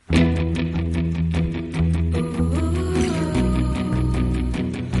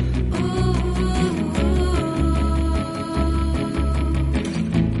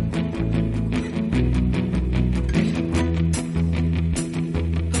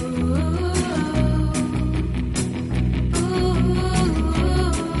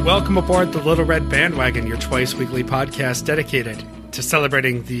Welcome aboard the Little Red Bandwagon, your twice-weekly podcast dedicated to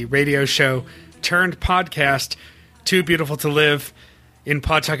celebrating the radio show turned podcast, Too Beautiful to Live, in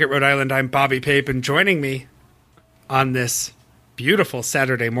Pawtucket, Rhode Island. I'm Bobby Pape, and joining me on this beautiful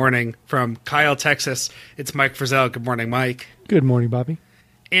Saturday morning from Kyle, Texas, it's Mike Frizzell. Good morning, Mike. Good morning, Bobby.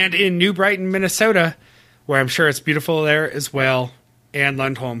 And in New Brighton, Minnesota, where I'm sure it's beautiful there as well, Ann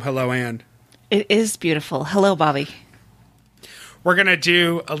Lundholm. Hello, Ann. It is beautiful. Hello, Bobby. We're going to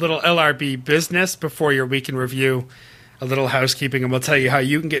do a little LRB business before your week in review, a little housekeeping, and we'll tell you how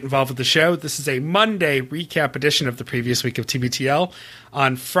you can get involved with the show. This is a Monday recap edition of the previous week of TBTL.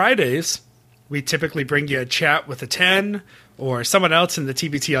 On Fridays, we typically bring you a chat with a 10 or someone else in the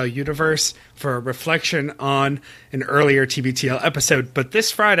TBTL universe for a reflection on an earlier TBTL episode. But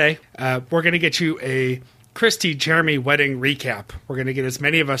this Friday, we're going to get you a Christy Jeremy wedding recap. We're going to get as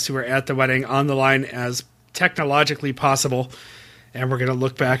many of us who were at the wedding on the line as technologically possible, and we're going to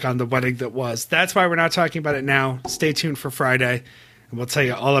look back on the wedding that was. That's why we're not talking about it now. Stay tuned for Friday, and we'll tell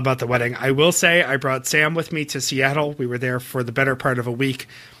you all about the wedding. I will say I brought Sam with me to Seattle. We were there for the better part of a week.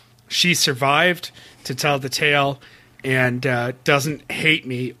 She survived to tell the tale and doesn't hate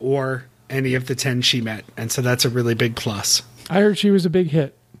me or any of the 10 she met, and so that's a really big plus. I heard she was a big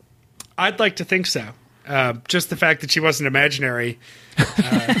hit. I'd like to think so. Just the fact that she wasn't imaginary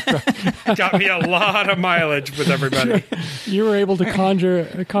got me a lot of mileage with everybody. You were able to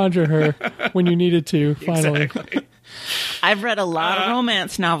conjure her when you needed to, finally. Exactly. I've read a lot of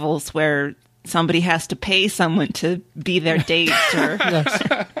romance novels where somebody has to pay someone to be their date. Or... Yes.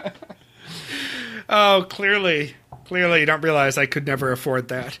 Oh, clearly you don't realize I could never afford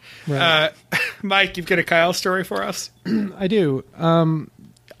that. Right. Mike, you've got a Kyle story for us? I do.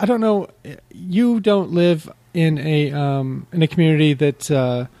 I don't know. You don't live in a community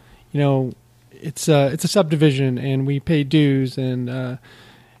that it's a subdivision, and we pay dues, and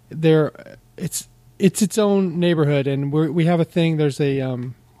it's its own neighborhood, and we have a thing. There's a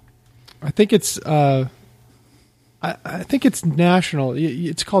I think it's national.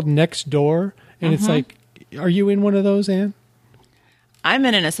 It's called Nextdoor, and it's like, are you in one of those, Ann? I'm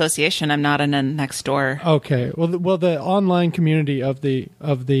in an association. I'm not in a Nextdoor. Okay. Well, the online community of the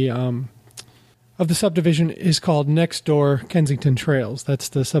subdivision is called Nextdoor Kensington Trails. That's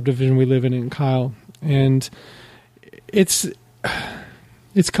the subdivision we live in Kyle, and it's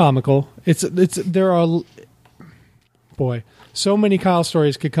comical. There are so many Kyle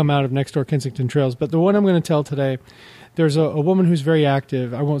stories could come out of Nextdoor Kensington Trails, but the one I'm going to tell today, there's a woman who's very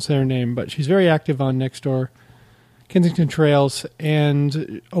active. I won't say her name, but she's very active on Nextdoor Kensington Trails,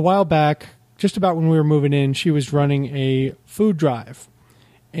 and a while back, just about when we were moving in, she was running a food drive,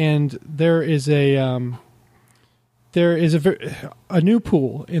 and there is a new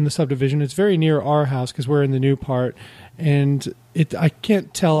pool in the subdivision. It's very near our house because we're in the new part, and I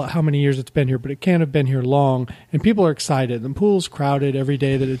can't tell how many years it's been here, but it can't have been here long, and people are excited. The pool's crowded every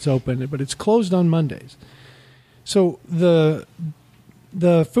day that it's open, but it's closed on Mondays. So the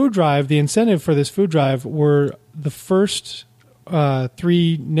food drive, the incentive for this food drive were the first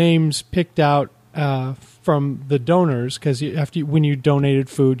 3 names picked out from the donors, because when you donated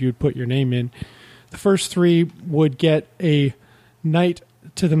food, you'd put your name in. The first 3 would get a night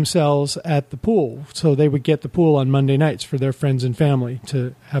to themselves at the pool. So they would get the pool on Monday nights for their friends and family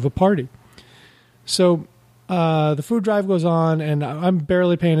to have a party. So the food drive goes on, and I'm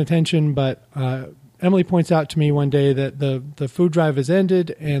barely paying attention, but Emily points out to me one day that the food drive has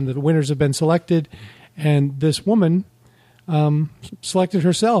ended and the winners have been selected, and this woman selected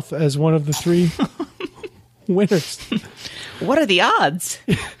herself as one of the 3 winners. What are the odds?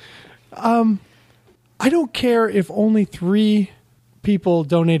 I don't care if only 3 people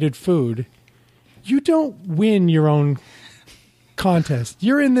donated food. You don't win your own contest.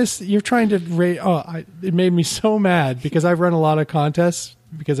 You're in this, you're trying to rate. It made me so mad because I've run a lot of contests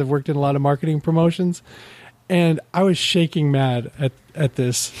because I've worked in a lot of marketing promotions, and I was shaking mad at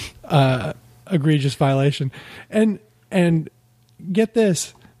this egregious violation. And get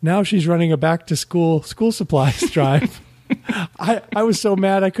this, now she's running a back to school supplies drive. I was so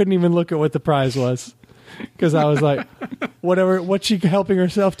mad I couldn't even look at what the prize was, because I was like, what's she helping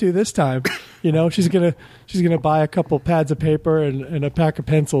herself to this time? You know, she's gonna buy a couple pads of paper and a pack of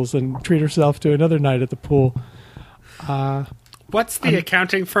pencils and treat herself to another night at the pool. What's the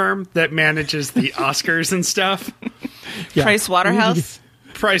accounting firm that manages the Oscars and stuff? Yeah. Price Waterhouse.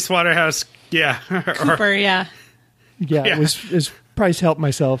 Yeah. Cooper, yeah. Yeah, it was Price Help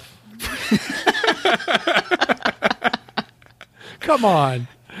Myself. Come on.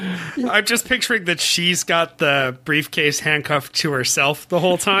 I'm just picturing that she's got the briefcase handcuffed to herself the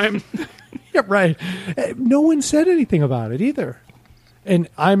whole time. Yeah, right. No one said anything about it either. And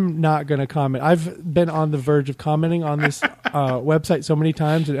I'm not going to comment. I've been on the verge of commenting on this website so many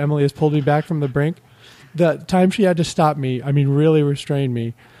times, and Emily has pulled me back from the brink. The time she had to stop me, I mean, really restrain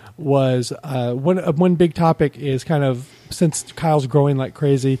me, was one big topic is kind of, since Kyle's growing like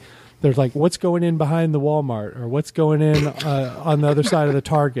crazy, there's like, what's going in behind the Walmart, or what's going in on the other side of the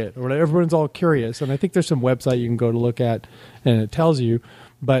Target, or whatever. Everyone's all curious. And I think there's some website you can go to look at, and it tells you.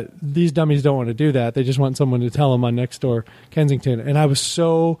 But these dummies don't want to do that. They just want someone to tell them on Nextdoor Kensington. And I was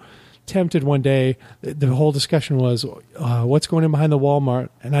so tempted one day. The whole discussion was, what's going in behind the Walmart?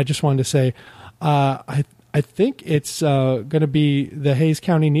 And I just wanted to say, I think it's going to be the Hayes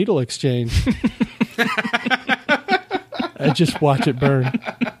County Needle Exchange. I just watch it burn.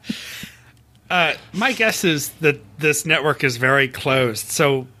 My guess is that this network is very closed.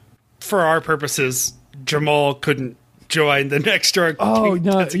 So for our purposes, Jamal couldn't join the Nextdoor. Oh,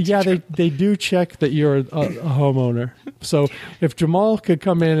 no. Yeah, they do check that you're a homeowner. So if Jamal could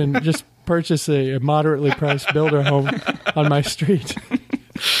come in and just purchase a moderately priced builder home on my street,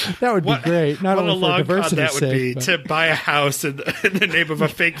 that would be great. Not only for diversity's sake, to buy a house in the name of a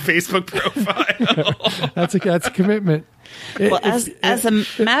fake Facebook profile. That's a commitment. As a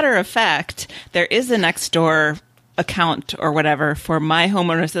matter of fact, there is a Nextdoor account or whatever for my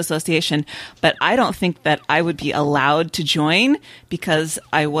homeowners association, but I don't think that I would be allowed to join because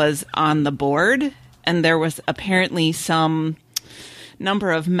I was on the board, and there was apparently some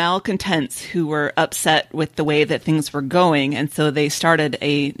number of malcontents who were upset with the way that things were going, and so they started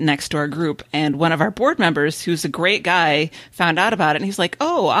a Nextdoor group. And one of our board members, who's a great guy, found out about it, and he's like,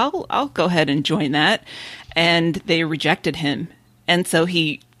 "Oh, I'll go ahead and join that," and they rejected him. And so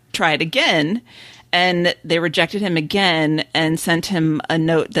he tried again, and they rejected him again and sent him a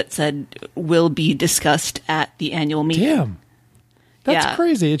note that said, "Will be discussed at the annual meeting." Damn. That's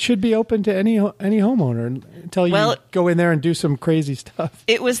crazy. It should be open to any homeowner until you go in there and do some crazy stuff.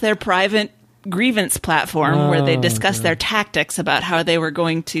 It was their private grievance platform where they discussed their tactics about how they were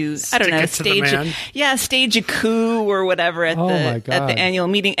going to, stage a coup or whatever at the annual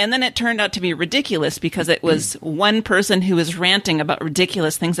meeting. And then it turned out to be ridiculous because it was one person who was ranting about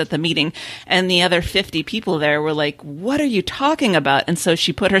ridiculous things at the meeting, and the other 50 people there were like, "What are you talking about?" And so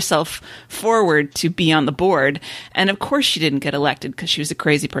she put herself forward to be on the board, and of course she didn't get elected because she was a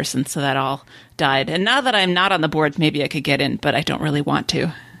crazy person, so that all died. And now that I'm not on the board, maybe I could get in, but I don't really want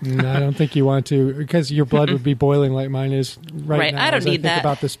to. No, I don't think you want to, because your blood would be boiling like mine is right now. I don't need that. Think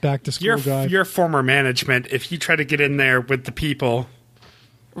about this back to school guy. Your former management, if you try to get in there with the people,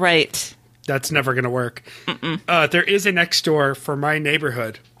 right, that's never going to work. There is a Nextdoor for my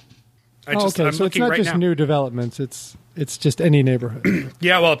neighborhood. So it's not just new developments; it's just any neighborhood.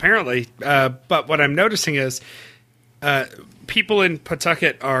 Yeah, well, apparently. But what I'm noticing is people in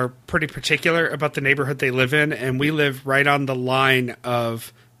Pawtucket are pretty particular about the neighborhood they live in, and we live right on the line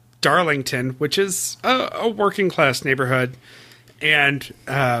of Darlington, which is a working-class neighborhood, and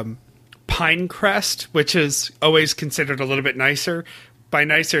Pinecrest, which is always considered a little bit nicer. By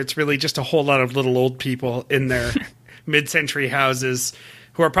nicer, it's really just a whole lot of little old people in their mid-century houses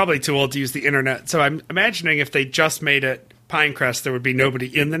who are probably too old to use the internet. So I'm imagining if they just made it Pinecrest, there would be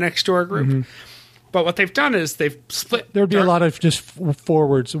nobody in the Nextdoor group. Mm-hmm. But what they've done is they've split. There would be a lot of just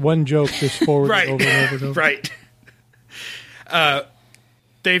forwards, one joke just forwards right. over and over and over. Right.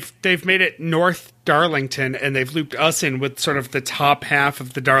 They've made it North Darlington, and they've looped us in with sort of the top half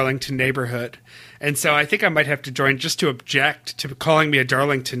of the Darlington neighborhood. And so I think I might have to join just to object to calling me a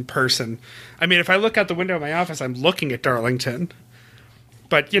Darlington person. I mean, if I look out the window of my office, I'm looking at Darlington.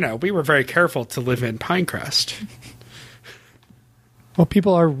 But, we were very careful to live in Pinecrest. Well,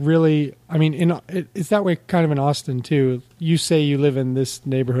 people are really, it's that way kind of in Austin, too. You say you live in this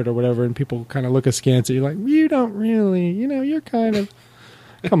neighborhood or whatever, and people kind of look askance at you like, you don't really, you're kind of,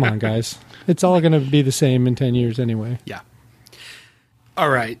 come on, guys. It's all going to be the same in 10 years anyway. Yeah. All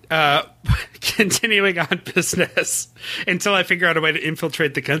right. Continuing on business until I figure out a way to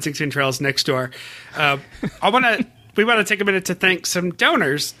infiltrate the Kensington Trails next door. We want to take a minute to thank some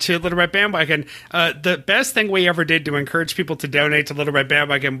donors to Little Red Bandwagon. The best thing we ever did to encourage people to donate to Little Red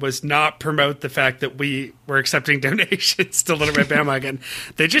Bandwagon was not promote the fact that we were accepting donations to Little Red Bandwagon.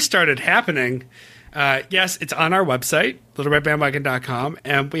 They just started happening. Yes, it's on our website, littleredbandwagon.com,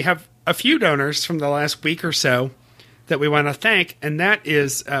 and we have a few donors from the last week or so that we want to thank, and that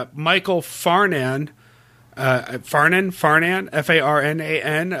is Michael Farnan, Farnan,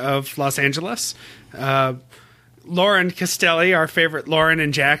 of Los Angeles, Lauren Castelli, our favorite Lauren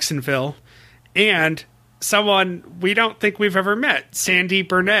in Jacksonville, and someone we don't think we've ever met, Sandy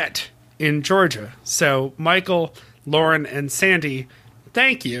Burnett in Georgia. So Michael, Lauren, and Sandy,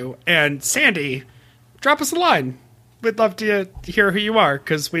 thank you. And Sandy, drop us a line. we'd love to hear who you are,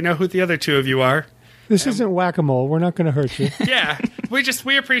 because we know who the other two of you are. This isn't whack-a-mole. We're not going to hurt you. Yeah,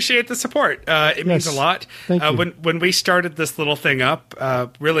 we appreciate the support. It means a lot. Thank you. When we started this little thing up,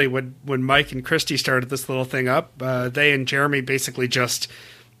 really when Mike and Christy started this little thing up, they and Jeremy basically just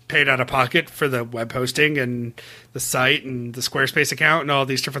paid out of pocket for the web hosting and the site and the Squarespace account and all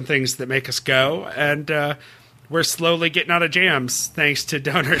these different things that make us go. And we're slowly getting out of jams thanks to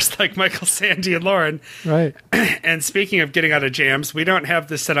donors like Michael, Sandy, and Lauren. Right. And speaking of getting out of jams, we don't have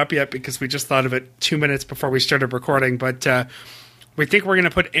this set up yet because we just thought of it 2 minutes before we started recording. But we think we're going to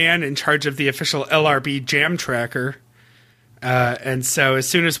put Anne in charge of the official LRB jam tracker. And so as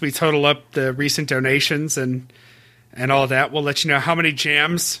soon as we total up the recent donations and all that, we'll let you know how many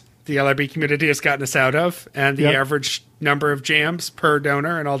jams the LRB community has gotten us out of, and the average number of jams per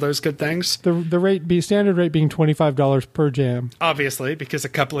donor, and all those good things. The standard rate being $25 per jam. Obviously, because a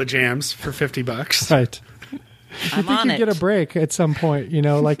couple of jams for $50. Right. I'm on it. You get a break at some point,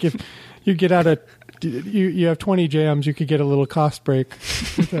 like if you get out of you have 20 jams, you could get a little cost break.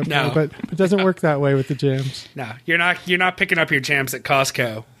 No, but it doesn't work that way with the jams. No, you're not picking up your jams at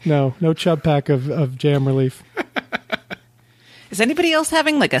Costco. No chub pack of jam relief. Is anybody else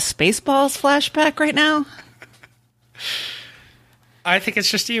having like a Spaceballs flashback right now? I think it's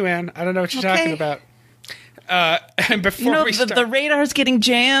just you, Anne. I don't know what you're talking about. And before we start, the radar's getting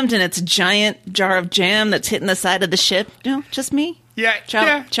jammed, and it's a giant jar of jam that's hitting the side of the ship. No, just me. Yeah,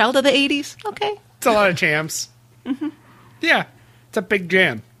 Child of the 80s. Okay, it's a lot of jams. Mm-hmm. Yeah, it's a big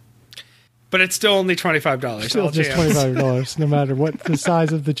jam, but it's still only $25. Still just $25, no matter what the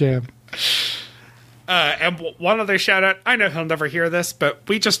size of the jam. And one other shout out. I know he'll never hear this, but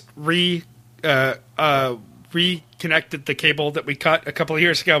we just reconnected the cable that we cut a couple of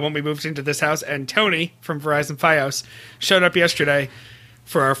years ago when we moved into this house. And Tony from Verizon Fios showed up yesterday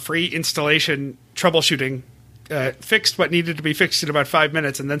for our free installation troubleshooting. Fixed what needed to be fixed in about 5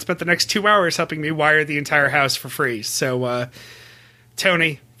 minutes, and then spent the next 2 hours helping me wire the entire house for free. So,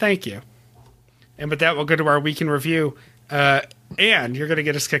 Tony, thank you. And with that, we'll go to our week in review. Anne, you're going to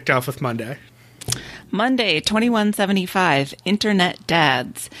get us kicked off with Monday. Monday, 2175, Internet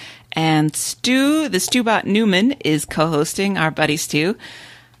Dads. And Stu, the Stubot Newman, is co-hosting, our buddy Stu.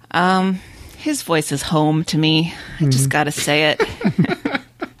 His voice is home to me. I just got to say it.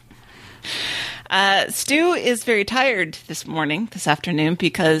 Stu is very tired this afternoon,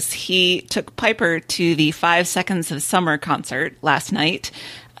 because he took Piper to the 5 Seconds of Summer concert last night.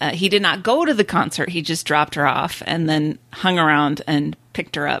 He did not go to the concert. He just dropped her off and then hung around and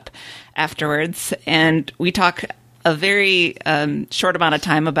picked her up afterwards. And we talk a very short amount of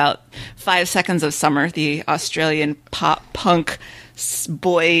time about 5 Seconds of Summer, the Australian pop punk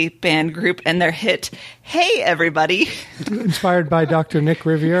boy band group, and their hit, Hey Everybody. Inspired by Dr. Nick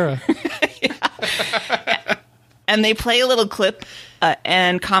Riviera. And they play a little clip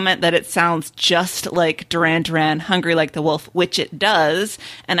and comment that it sounds just like Duran Duran, Hungry Like the Wolf, which it does.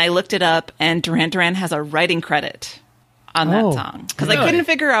 And I looked it up, and Duran Duran has a writing credit on that song. Because I couldn't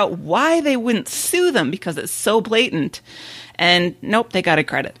figure out why they wouldn't sue them, because it's so blatant. And nope, they got a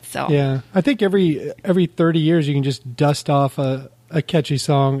credit. So yeah, I think every 30 years you can just dust off a catchy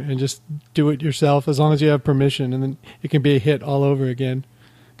song and just do it yourself, as long as you have permission, and then it can be a hit all over again.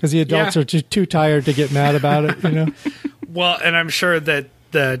 Because the adults are too tired to get mad about it, Well, and I'm sure that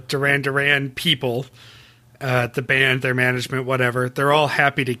the Duran Duran people, the band, their management, whatever, they're all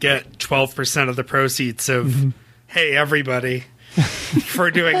happy to get 12% of the proceeds of Hey Everybody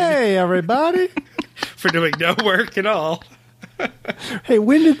for doing Hey Everybody for doing no work at all. Hey,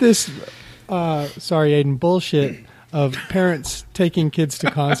 when did this sorry, Aiden, bullshit of parents taking kids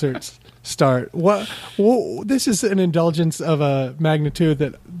to concerts start? What this is an indulgence of a magnitude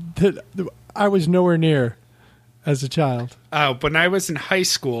that I was nowhere near as a child. When I was in high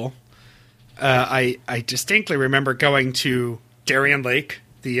school, I distinctly remember going to Darien Lake,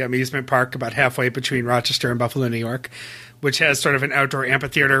 the amusement park about halfway between Rochester and Buffalo, New York, which has sort of an outdoor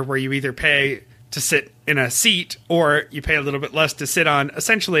amphitheater where you either pay to sit in a seat or you pay a little bit less to sit on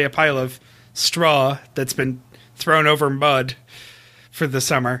essentially a pile of straw that's been thrown over mud for the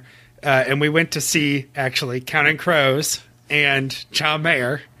summer. And we went to see, actually, Counting Crows and John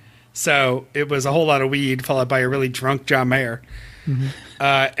Mayer. So it was a whole lot of weed followed by a really drunk John Mayer. Mm-hmm.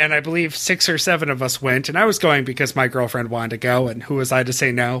 And I believe 6 or 7 of us went. And I was going because my girlfriend wanted to go. And who was I to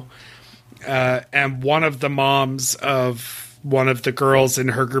say no? And one of the moms of one of the girls in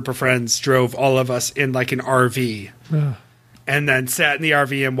her group of friends drove all of us in like an RV. And then sat in the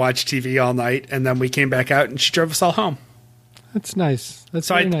RV and watched TV all night. And then we came back out and she drove us all home. That's nice. That's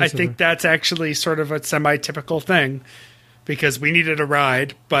so nice I think that's actually sort of a semi-typical thing, because we needed a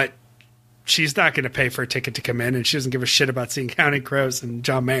ride, but she's not going to pay for a ticket to come in, and she doesn't give a shit about seeing Counting Crows and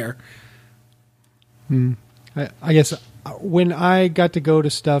John Mayer. I guess when I got to go to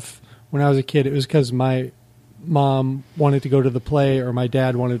stuff when I was a kid, it was because my mom wanted to go to the play or my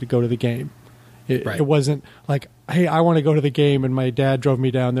dad wanted to go to the game. It wasn't like, hey, I want to go to the game, and my dad drove me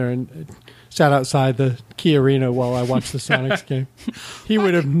down there and sat outside the Key Arena while I watched the Sonics game. He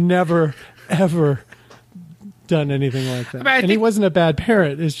would have never, ever done anything like that. And he wasn't a bad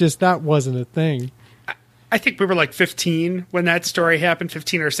parent. It's just that wasn't a thing. I think we were like 15 when that story happened,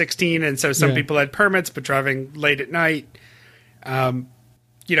 15 or 16, and so some people had permits, but driving late at night.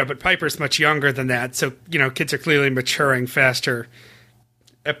 But Piper's much younger than that, so, kids are clearly maturing faster.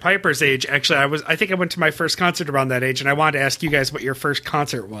 At Piper's age, actually, I think I went to my first concert around that age, and I wanted to ask you guys what your first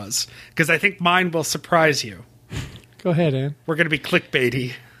concert was, because I think mine will surprise you. Go ahead, Ann. We're going to be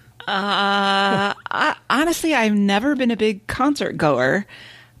clickbaity. Honestly, I've never been a big concert goer,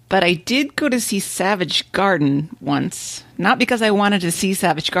 but I did go to see Savage Garden once. Not because I wanted to see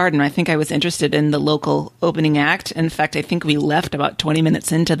Savage Garden. I think I was interested in the local opening act. In fact, I think we left about 20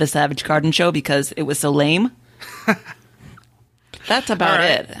 minutes into the Savage Garden show because it was so lame. That's about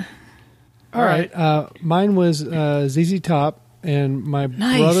it. All right. Mine was ZZ Top, and my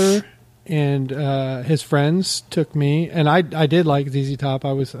brother and his friends took me, and I did like ZZ Top.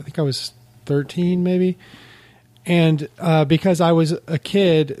 I think I was 13 maybe, and because I was a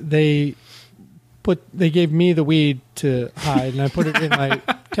kid, they gave me the weed to hide, and I put it in my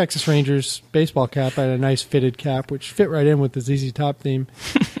Texas Rangers baseball cap. I had a nice fitted cap which fit right in with the ZZ Top theme,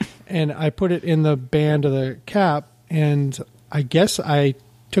 and I put it in the band of the cap, and I guess I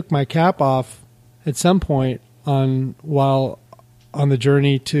took my cap off at some point while on the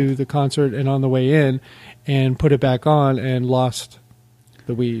journey to the concert and on the way in, and put it back on and lost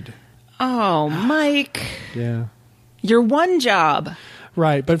the weed. Oh, Mike. Yeah. Your one job.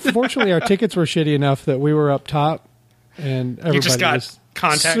 Right, but fortunately our tickets were shitty enough that we were up top, and everybody just got was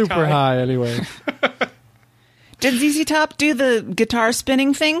contact super high anyway. Did ZZ Top do the guitar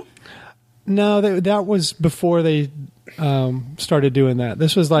spinning thing? No, that was before they started doing that.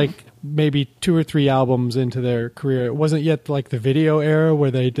 This was like maybe 2 or 3 albums into their career. It wasn't yet like the video era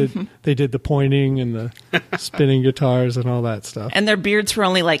where they did the pointing and the spinning guitars and all that stuff. And their beards were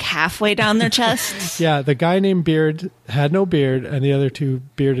only like halfway down their chests. Yeah, the guy named Beard had no beard, and the other 2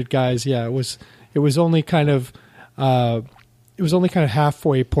 bearded guys, it was only kind of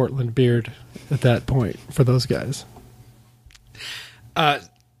halfway Portland beard at that point for those guys.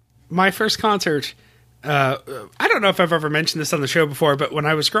 My first concert, I don't know if I've ever mentioned this on the show before, but when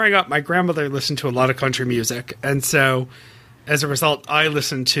I was growing up, my grandmother listened to a lot of country music. And so as a result, I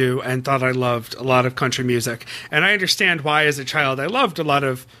listened to and thought I loved a lot of country music. And I understand why, as a child, I loved a lot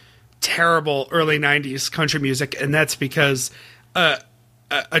of terrible early 90s country music. And that's because a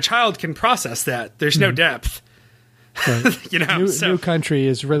child can process that. There's no depth. Right. New country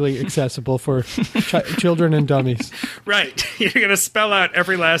is really accessible for children and dummies. Right. You're going to spell out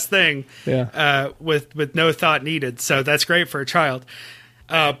every last thing with no thought needed. So that's great for a child.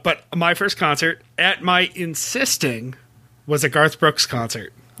 But my first concert, at my insisting, was a Garth Brooks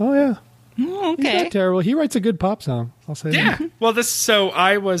concert. Oh, yeah. Okay. He's not terrible. He writes a good pop song, I'll say that. Yeah. Well,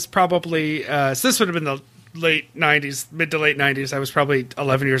 I was probably, so this would have been the late 90s, mid to late 90s. I was probably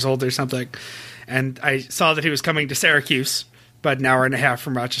 11 years old or something. And I saw that he was coming to Syracuse, about an hour and a half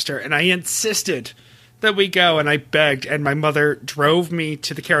from Rochester. And I insisted that we go, and I begged. And my mother drove me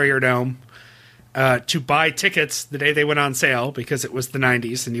to the Carrier Dome to buy tickets the day they went on sale, because it was the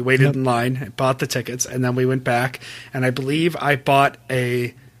 90s, and you waited in line and bought the tickets. And then we went back, and I believe I bought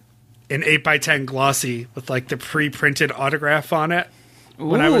an 8x10 glossy with like the pre-printed autograph on it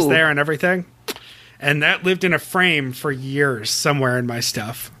when I was there and everything. And that lived in a frame for years somewhere in my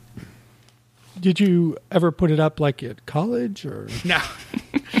stuff. Did you ever put it up like at college or?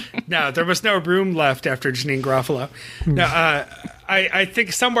 No, there was no room left after Janine Garofalo. No, I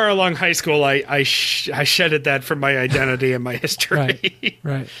think somewhere along high school I shedded that from my identity and my history.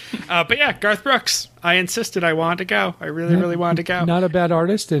 Right. But yeah, Garth Brooks. I insisted I wanted to go. I really wanted to go. Not a bad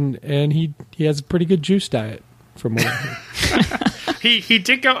artist, and he has a pretty good juice diet from what I heard. He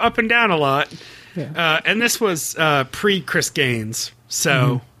did go up and down a lot. Yeah. And this was pre Chris Gaines,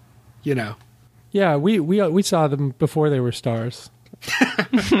 so you know. Yeah, we saw them before they were stars.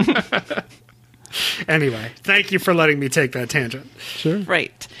 Anyway, thank you for letting me take that tangent. Sure.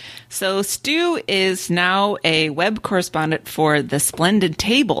 Right. So Stu is now a web correspondent for The Splendid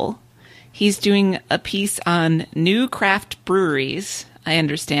Table. He's doing a piece on new craft breweries, I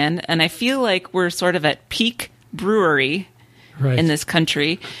understand, and I feel like we're sort of at peak brewery in this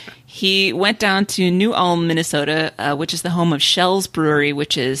country. He went down to New Ulm, Minnesota, which is the home of Shell's Brewery,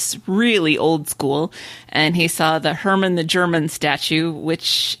 which is really old school. And he saw the Herman the German statue,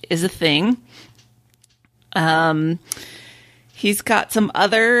 which is a thing. He's got some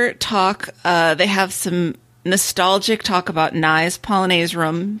other talk. They have some nostalgic talk about Nye's Polonaise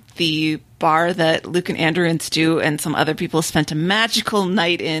Room, the bar that Luke and Andrew and Stu and some other people spent a magical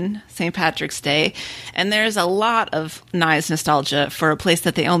night in St. Patrick's Day. And there's a lot of Nye's nostalgia for a place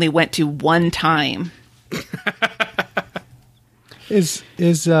that they only went to one time. Is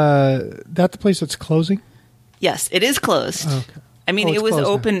that the place that's closing? Yes, it is closed. Oh, okay. I mean, it was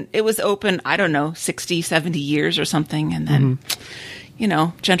open. Now. It was open, I don't know, 60, 70 years or something. And then,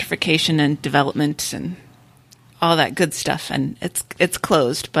 gentrification and development and all that good stuff, and it's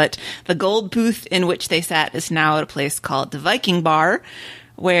closed. But the gold booth in which they sat is now at a place called the Viking Bar,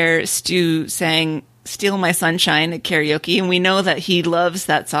 where Stu sang "Steal My Sunshine" at karaoke, and we know that he loves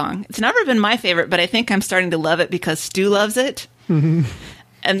that song. It's never been my favorite, but I think I'm starting to love it because Stu loves it. And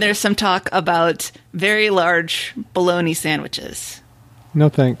there's some talk about very large bologna sandwiches. No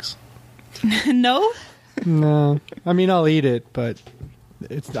thanks. No? No. I mean, I'll eat it, but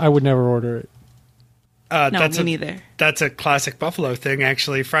I would never order it. No, me neither. That's a classic Buffalo thing,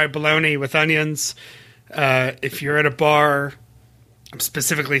 actually. Fried bologna with onions. If you're at a bar, I'm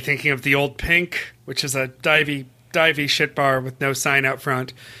specifically thinking of the Old Pink, which is a divey shit bar with no sign out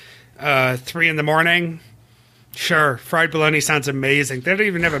front. 3 a.m, sure, fried bologna sounds amazing. They don't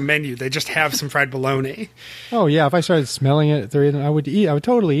even have a menu. They just have some fried bologna. Oh, yeah. If I started smelling it at 3 a.m, I would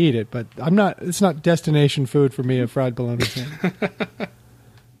totally eat it, but it's not destination food for me, a fried bologna sandwich.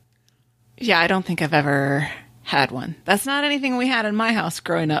 Yeah, I don't think I've ever had one. That's not anything we had in my house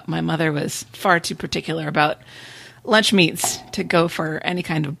growing up. My mother was far too particular about lunch meats to go for any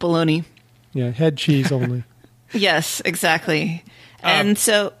kind of bologna. Yeah, head cheese only. Yes, exactly. And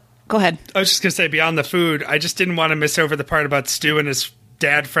so, go ahead. I was just going to say, beyond the food, I just didn't want to miss over the part about Stu and his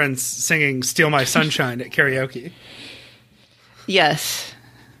dad friends singing "Steal My Sunshine" at karaoke. Yes.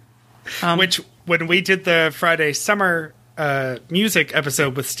 Which, when we did the Friday summer music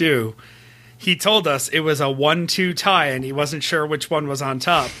episode with Stu, he told us it was a 1-2 tie, and he wasn't sure which one was on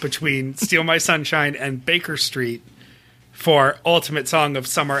top between "Steal My Sunshine" and "Baker Street" for ultimate song of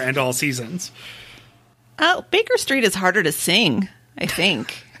summer and all seasons. Oh, Baker Street is harder to sing, I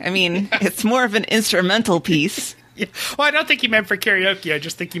think. I mean, it's more of an instrumental piece. Yeah. Well, I don't think he meant for karaoke. I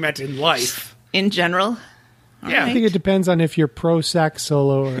just think he meant in life. In general? Yeah. I think it depends on if you're pro sax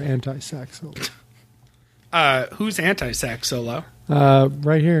solo or anti sax solo. Who's anti-sax solo?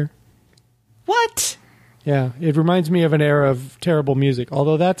 Right here. What? Yeah, it reminds me of an era of terrible music.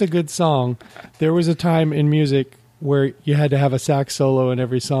 Although that's a good song, there was a time in music where you had to have a sax solo in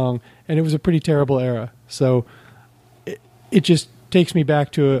every song, and it was a pretty terrible era. So it just takes me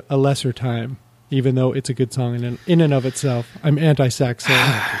back to a lesser time, even though it's a good song in and of itself. I'm anti-sax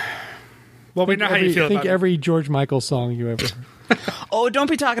solo. Well, we know how you feel about it. Think every George Michael song you ever heard. Oh, don't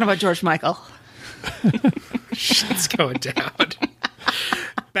be talking about George Michael. Shit's going down.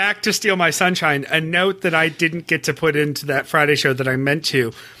 Back to "Steal My Sunshine," a note that I didn't get to put into that Friday show that I meant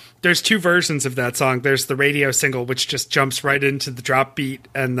to. There's 2 versions of that song. There's the radio single, which just jumps right into the drop beat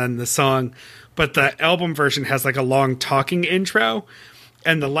and then the song. But the album version has like a long talking intro.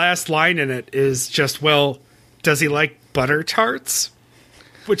 And the last line in it is just, well, does he like butter tarts?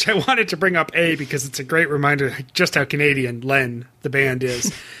 Which I wanted to bring up, A, because it's a great reminder just how Canadian Len, the band,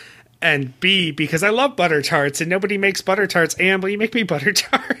 is. And B, because I love butter tarts and nobody makes butter tarts. Anne, will you make me butter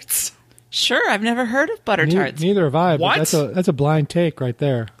tarts? Sure, I've never heard of butter tarts. Neither have I, What? but that's a blind take right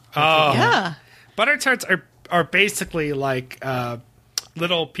there. Oh. Yeah. Butter tarts are basically like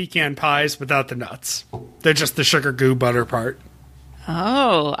little pecan pies without the nuts. They're just the sugar goo butter part.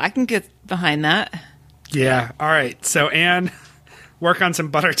 Oh, I can get behind that. Yeah. All right. So, Anne, work on some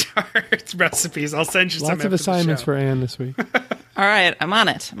butter tart recipes. I'll send you some. Lots of assignments for Anne this week. All right, I'm on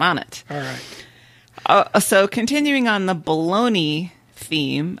it. All right. So continuing on the bologna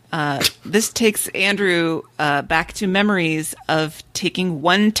theme, this takes Andrew back to memories of taking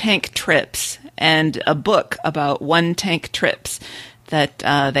one-tank trips and a book about one-tank trips that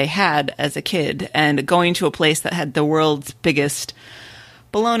they had as a kid, and going to a place that had the world's biggest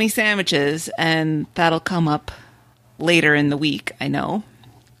bologna sandwiches, and that'll come up later in the week, I know.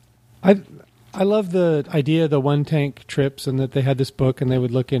 I love the idea of the one-tank trips and that they had this book and they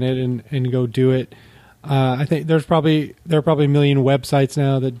would look in it and go do it. I think there are probably a million websites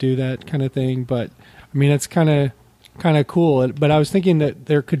now that do that kind of thing, but I mean it's kind of cool. But I was thinking that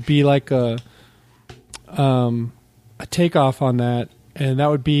there could be like a takeoff on that, and that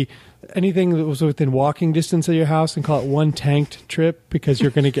would be anything that was within walking distance of your house and call it one tanked trip because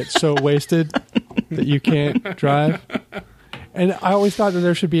you're going to get so wasted that you can't drive. And I always thought that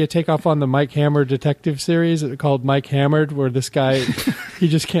there should be a takeoff on the Mike Hammer detective series called Mike Hammered, where this guy, he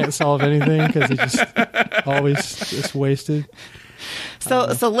just can't solve anything because he just always is wasted. So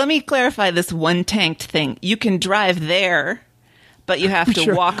let me clarify this one tanked thing. You can drive there, but you have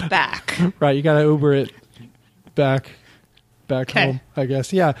to walk back. Right, you got to Uber it back home, I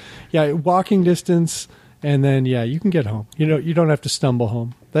guess. Yeah, walking distance, and then, you can get home. You don't have to stumble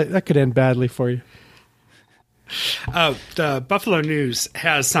home. That could end badly for you. The Buffalo News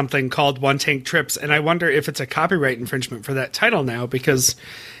has something called One Tank Trips, and I wonder if it's a copyright infringement for that title now, because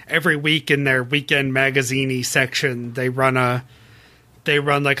every week in their weekend magazine-y section, they run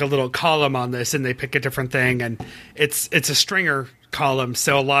like a little column on this, and they pick a different thing, and it's a stringer column,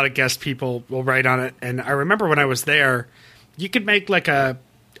 so a lot of guest people will write on it. And I remember when I was there, you could make like a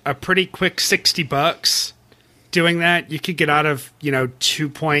pretty quick $60 doing that. You could get out of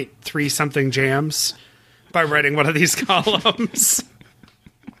 2.3 something jams by writing one of these columns.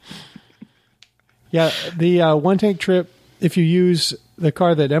 Yeah, the one tank trip, if you use the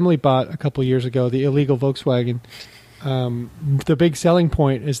car that Emily bought a couple years ago, the illegal Volkswagen, the big selling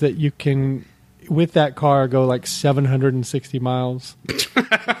point is that you can, with that car, go like 760 miles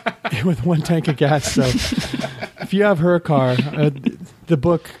with one tank of gas. So if you have her car, the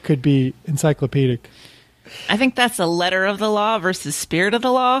book could be encyclopedic. I think that's a letter of the law versus spirit of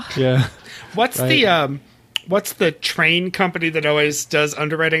the law. Yeah. What's the train company that always does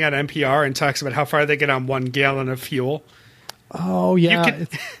underwriting on NPR and talks about how far they get on 1 gallon of fuel? Oh, yeah.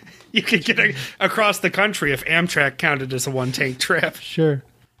 You could get across the country if Amtrak counted as a one-tank trip. Sure.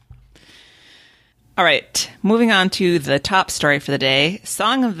 All right. Moving on to the top story for the day.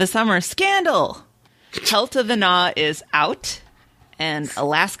 Song of the Summer Scandal. Helt of the Gnaw is out, and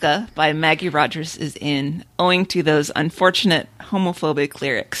Alaska by Maggie Rogers is in, owing to those unfortunate homophobic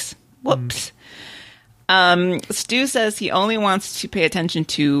lyrics. Whoops. Stu says he only wants to pay attention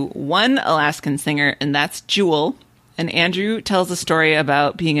to one Alaskan singer, and that's Jewel. And Andrew tells a story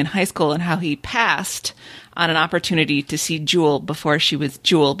about being in high school and how he passed on an opportunity to see Jewel before she was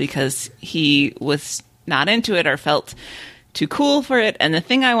Jewel because he was not into it or felt too cool for it. And the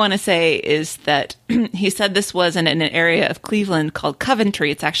thing I want to say is that he said this was in an area of Cleveland called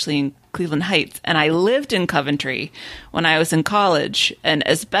Coventry. It's actually in Cleveland Heights. And I lived in Coventry when I was in college. And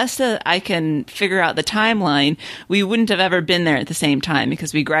as best as I can figure out the timeline, we wouldn't have ever been there at the same time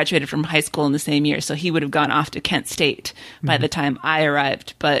because we graduated from high school in the same year. So he would have gone off to Kent State by the time I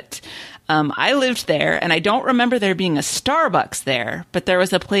arrived. But I lived there, and I don't remember there being a Starbucks there, but there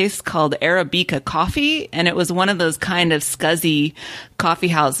was a place called Arabica Coffee, and it was one of those kind of scuzzy coffee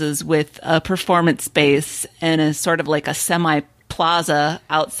houses with a performance space and a sort of like a semi-plaza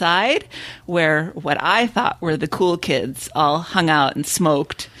outside where what I thought were the cool kids all hung out and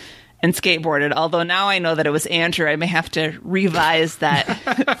smoked and skateboarded. Although now I know that it was Andrew, I may have to revise that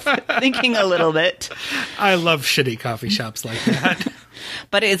thinking a little bit. I love shitty coffee shops like that.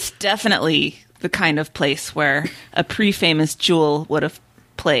 But it's definitely the kind of place where a pre-famous Jewel would have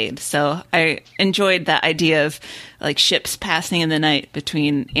played. So I enjoyed that idea of like ships passing in the night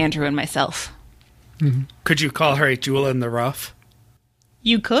between Andrew and myself. Mm-hmm. Could you call her a Jewel in the rough?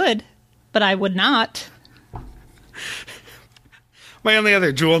 You could, but I would not. My only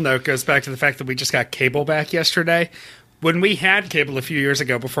other Jewel note goes back to the fact that we just got cable back yesterday. When we had cable a few years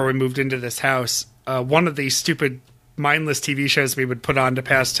ago before we moved into this house, one of these stupid mindless TV shows we would put on to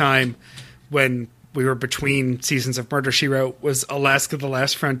pass time when we were between seasons of Murder, She Wrote was Alaska: The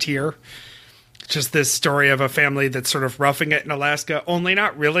Last Frontier. Just this story of a family that's sort of roughing it in Alaska, only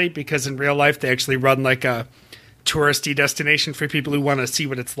not really, because in real life they actually run like a touristy destination for people who want to see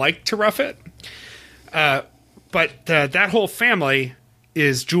what it's like to rough it. But that whole family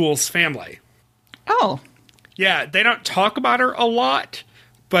is Jewel's family. Oh. Yeah, they don't talk about her a lot,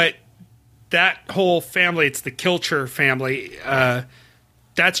 but that whole family, it's the Kilcher family,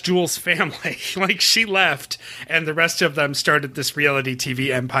 that's Jewel's family. Like, she left, and the rest of them started this reality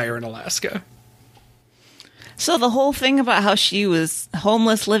TV empire in Alaska. So the whole thing about how she was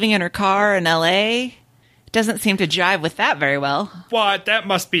homeless living in her car in L.A. doesn't seem to jive with that very well. Well, that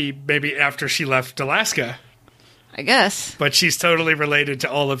must be maybe after she left Alaska. I guess. But she's totally related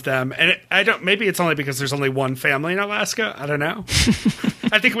to all of them. And maybe it's only because there's only one family in Alaska. I don't know.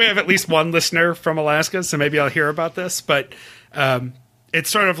 I think we have at least one listener from Alaska, so maybe I'll hear about this. But it's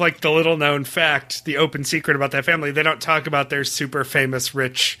sort of like the little known fact, the open secret about that family. They don't talk about their super famous,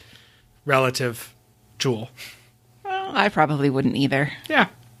 rich relative, Jewel. Well, I probably wouldn't either. Yeah.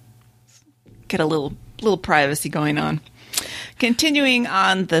 Get a little privacy going on. Continuing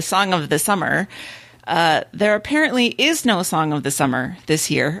on the Song of the Summer, there apparently is no Song of the Summer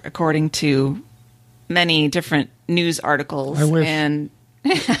this year, according to many different news articles. I wish. And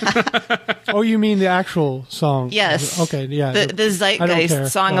Oh, you mean the actual song? yes. Okay, yeah. The I don't care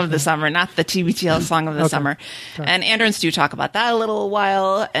Zeitgeist Song about of the that. Summer, not the TBTL Song of the Okay. Summer. Sorry. And Andrew and Stu talk about that a little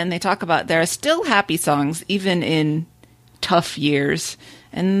while, and they talk about there are still happy songs, even in tough years.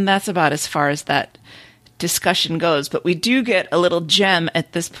 And that's about as far as that discussion goes. But we do get a little gem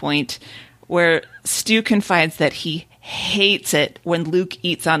at this point where Stu confides that he hates it when Luke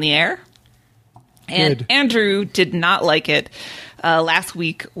eats on the air. And Good. Andrew did not like it last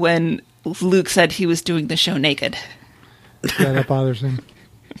week when Luke said he was doing the show naked, Yeah, that bothers him.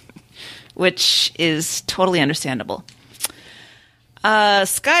 which is totally understandable. A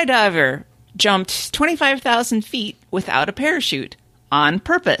skydiver jumped 25,000 feet without a parachute on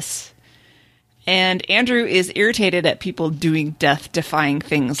purpose. And Andrew is irritated at people doing death-defying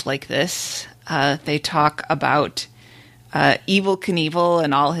things like this. They talk about Evel Knievel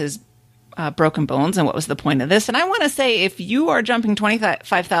and all his broken bones and what was the point of this. And I want to say, if you are jumping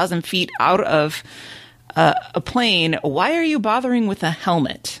 25,000 feet out of a plane, why are you bothering with a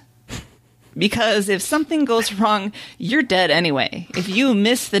helmet? Because if something goes wrong, you're dead anyway. If you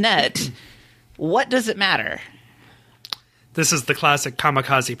miss the net, what does it matter? This is the classic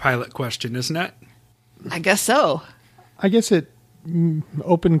kamikaze pilot question, isn't it? I guess so. I guess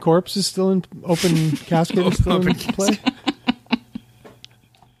open corpse is still in open casket is still in Open play.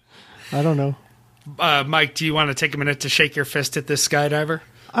 I don't know. Mike, do you want to take a minute to shake your fist at this skydiver?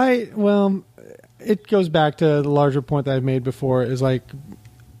 Well, it goes back to the larger point that I've made before, is like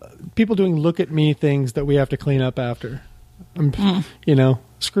people doing look at me things that we have to clean up after. You know,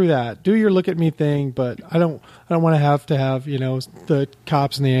 screw that. Do your look at me thing, but I don't want to have, you know, the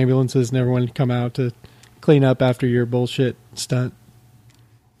cops and the ambulances and everyone come out to clean up after your bullshit stunt.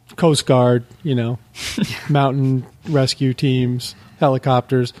 Coast Guard, you know, mountain rescue teams,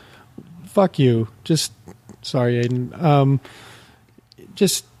 helicopters. Fuck you. Sorry, Aiden.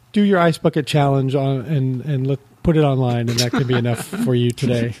 Just do your ice bucket challenge and put it online, and that can be enough for you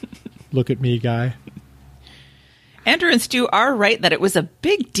today. Look at me, guy. Andrew and Stu are right that it was a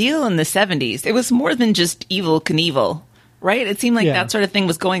big deal in the 70s. It was more than just Evel Knievel, right? It seemed like Yeah. that sort of thing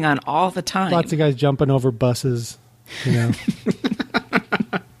was going on all the time. Lots of guys jumping over buses, you know.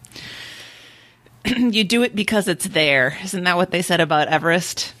 You do it because it's there. Isn't that what they said about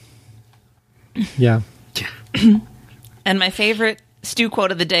Everest? Yeah. And my favorite Stu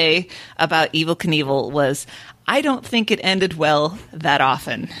quote of the day about Evel Knievel was, "I don't think it ended well that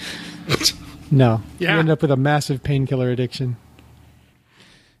often." No. Yeah. You end up with a massive painkiller addiction.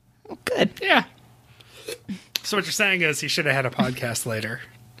 Good. Yeah. So what you're saying is he should have had a podcast later.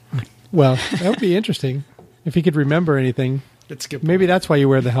 Well, that would be interesting. If he could remember anything. That's a good. Maybe that's why you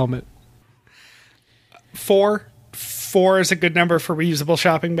wear the helmet. 4 is a good number for reusable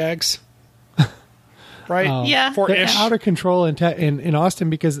shopping bags. Right? Oh. Yeah. They're 4-ish. out of control in Austin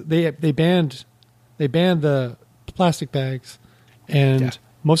because they banned the plastic bags, and Yeah.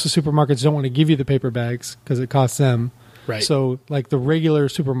 most of the supermarkets don't want to give you the paper bags because it costs them. Right. So, like the regular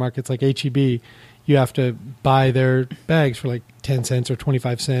supermarkets, like HEB, you have to buy their bags for like 10 cents or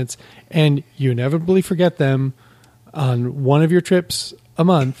 25 cents, and you inevitably forget them on one of your trips a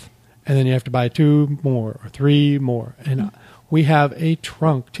month, and then you have to buy 2 more or 3 more. And we have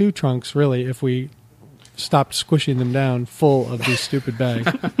two trunks, really, if we stopped squishing them down, full of these stupid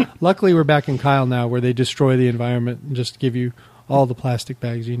bags. Luckily, we're back in Kyle now, where they destroy the environment and just give you all the plastic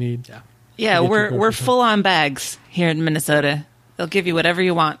bags you need. Yeah. Yeah, To get your we're groceries. full on bags here in Minnesota. They'll give you whatever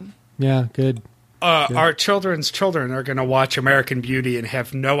you want. Yeah, good. Our children's children are going to watch American Beauty and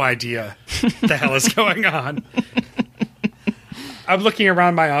have no idea what the hell is going on. I'm looking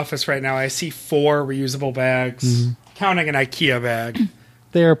around my office right now. I see 4 reusable bags, counting an IKEA bag.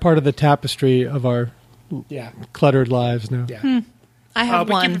 They are part of the tapestry of our Yeah. cluttered lives now. Yeah. I have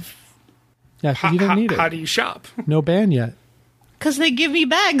but one. Yeah, 'cause you don't need it. How do you shop? No ban yet. Because they give me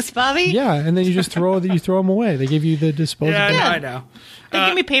bags, Bobby. Yeah, and then you just throw them away. They give you the disposable. Yeah, Yeah. I know. They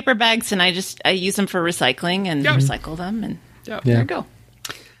give me paper bags, and I use them for recycling and Yep. recycle them, and Yep. there Yeah. you go.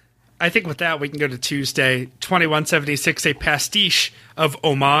 I think with that, we can go to Tuesday, 2176, a pastiche of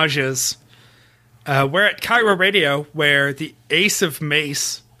homages. We're at Cairo Radio, where the ace of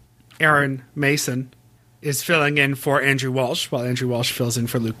mace, Aaron Mason, is filling in for Andrew Walsh, while Andrew Walsh fills in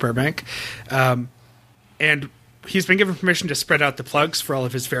for Luke Burbank. And he's been given permission to spread out the plugs for all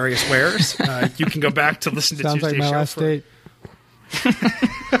of his various wares. You can go back to listen to Sounds Tuesday's like my show last for date.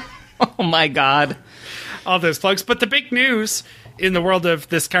 Oh my God. all those plugs. But the big news in the world of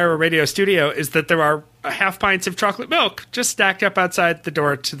this Cairo radio studio is that there are half pints of chocolate milk just stacked up outside the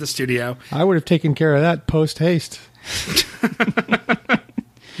door to the studio. I would have taken care of that post haste.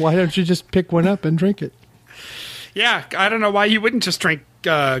 Why don't you just pick one up and drink it? Yeah, I don't know why you wouldn't just drink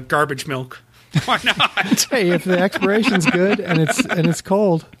garbage milk. Why not? Hey, if the expiration's good and it's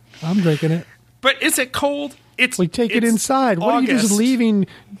cold, I'm drinking it. But is it cold? We take it inside. What are you just leaving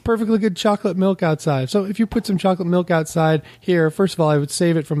perfectly good chocolate milk outside? So if you put some chocolate milk outside here, first of all, I would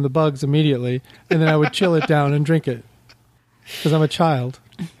save it from the bugs immediately, and then I would chill it down and drink it because I'm a child.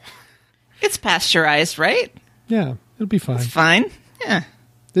 It's pasteurized, right? Yeah, it'll be fine. It's fine. Yeah.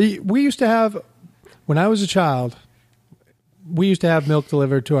 We used to have, when I was a child, we used to have milk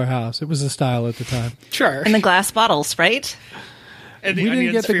delivered to our house. It was the style at the time. Sure. In the glass bottles, right? And We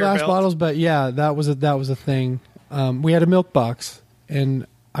didn't get the glass bottles, but yeah, that was a thing. We had a milk box, and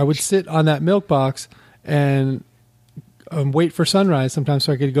I would sit on that milk box and wait for sunrise sometimes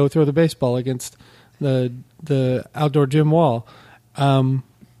so I could go throw the baseball against the outdoor gym wall. I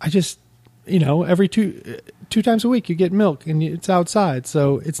just, every two times a week you get milk, and it's outside,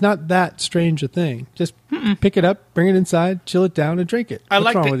 so it's not that strange a thing. Just pick it up, bring it inside, chill it down, and drink it. I What's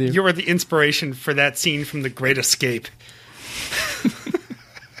like wrong that with you? you were the inspiration for that scene from The Great Escape.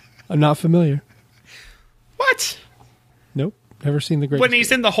 I'm not familiar. What? Nope, never seen the Great. When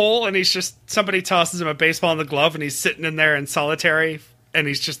he's in the hole and he's just, somebody tosses him a baseball in the glove and he's sitting in there in solitary and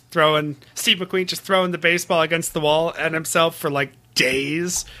he's just throwing, Steve McQueen just throwing the baseball against the wall at himself for like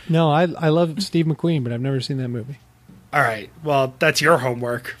days. No, I love Steve McQueen, but I've never seen that movie. All right, well, that's your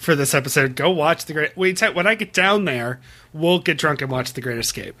homework for this episode. Go watch The Great... Wait, when I get down there, we'll get drunk and watch The Great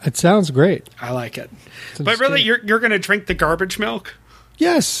Escape. It sounds great. I like it. It's But really, escape. you're going to drink the garbage milk?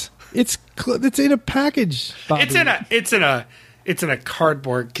 Yes, it's in a package, Bobby. It's in a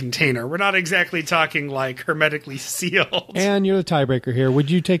cardboard container. We're not exactly talking like hermetically sealed. And you're the tiebreaker here. Would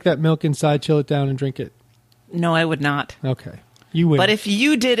you take that milk inside, chill it down, and drink it? No, I would not. Okay, you win. But if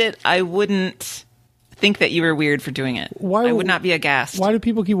you did it, I wouldn't think that you were weird for doing it. I would not be aghast. Why do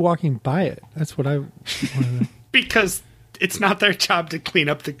people keep walking by it? That's what I want to know. Because it's not their job to clean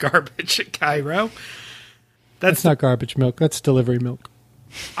up the garbage at Cairo. That's not garbage milk. That's delivery milk.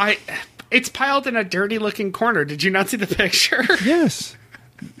 It's piled in a dirty looking corner. Did you not see the picture? Yes.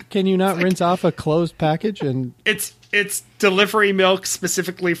 Can you not rinse off a closed package? And it's delivery milk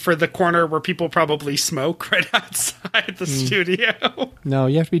specifically for the corner where people probably smoke right outside the studio. No,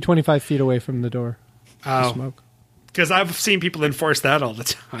 you have to be 25 feet away from the door to Oh, smoke. because I've seen people enforce that all the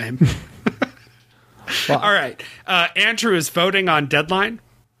time. Well, All right, Andrew is voting on Deadline.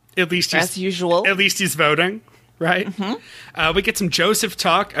 At least As usual. At least he's voting, right? Mm-hmm. We get some Joseph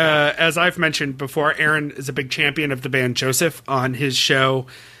talk. As I've mentioned before, Aaron is a big champion of the band Joseph on his show,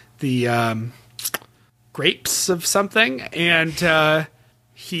 the Grapes of something, and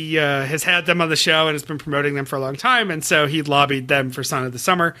he has had them on the show and has been promoting them for a long time, and so he lobbied them for Song of the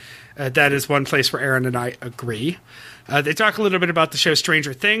Summer. That is one place where Aaron and I agree. They talk a little bit about the show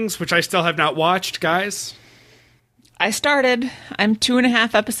Stranger Things, which I still have not watched, guys. I started. I'm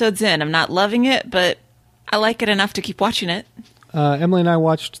 2.5 episodes in. I'm not loving it, but I like it enough to keep watching it. Emily and I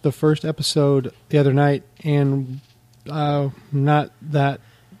watched the first episode the other night, and not that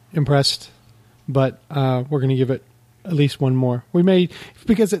impressed, but we're going to give it at least one more. We may,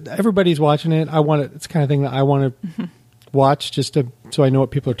 because everybody's watching it. It's the kind of thing that I want to watch just so I know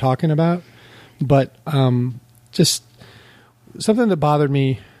what people are talking about. But just something that bothered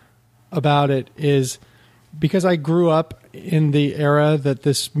me about it is because I grew up in the era that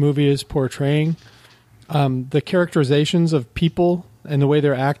this movie is portraying, the characterizations of people and the way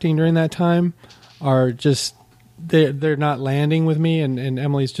they're acting during that time are just, they're not landing with me. And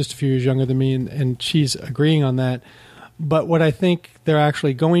Emily's just a few years younger than me, and she's agreeing on that. But what I think they're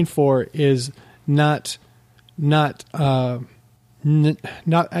actually going for is not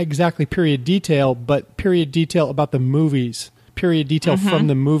exactly period detail, but period detail about the movies, period detail from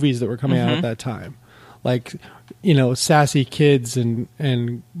the movies that were coming out at that time. Like, sassy kids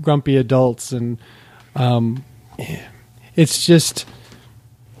and grumpy adults. And it's just,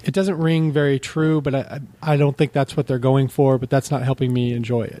 it doesn't ring very true, but I don't think that's what they're going for, but that's not helping me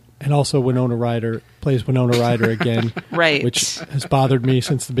enjoy it. And also Winona Ryder plays Winona Ryder again, Right. which has bothered me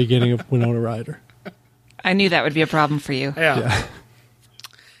since the beginning of Winona Ryder. I knew that would be a problem for you. Yeah.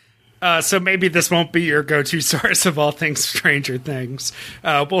 So maybe this won't be your go-to source of all things Stranger Things.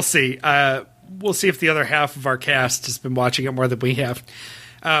 We'll see. We'll see if the other half of our cast has been watching it more than we have.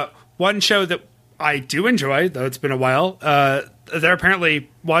 One show that I do enjoy, though it's been a while, they're apparently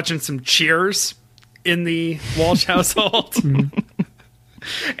watching some Cheers in the Walsh household. Mm-hmm.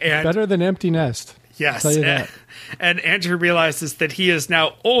 And Better than Empty Nest. Yes. I'll tell you that. And Andrew realizes that he is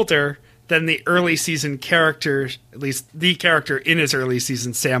now older than the early season character, at least the character in his early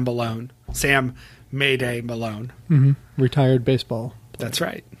season, Sam Malone. Sam Mayday Malone. Retired baseball player. That's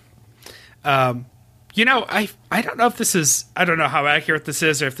right. I don't know if this is, I don't know how accurate this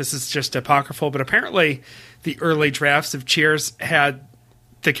is or if this is just apocryphal, but apparently the early drafts of Cheers had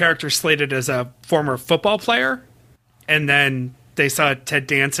the character slated as a former football player, and then they saw Ted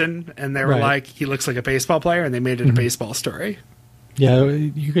Danson and they were Right. like, he looks like a baseball player, and they made it a baseball story. Yeah,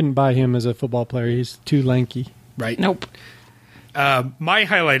 you couldn't buy him as a football player. He's too lanky. Right. Nope. My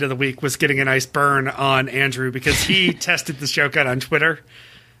highlight of the week was getting a nice burn on Andrew because he tested this joke out on Twitter,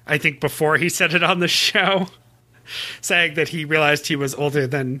 I think before he said it on the show, saying that he realized he was older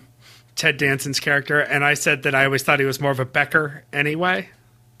than Ted Danson's character. And I said that I always thought he was more of a Becker anyway.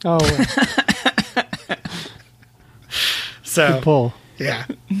 Oh, So, good pull. yeah.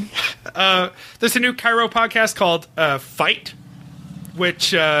 There's a new Cairo podcast called Fight,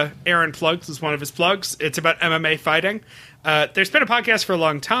 which Aaron plugs as one of his plugs. It's about MMA fighting. There's been a podcast for a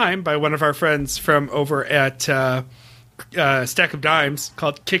long time by one of our friends from over at Stack of Dimes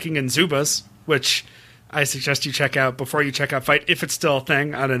called Kicking and Zubas, which I suggest you check out before you check out Fight, if it's still a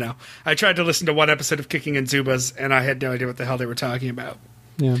thing. I don't know. I tried to listen to one episode of Kicking and Zubas, and I had no idea what the hell they were talking about.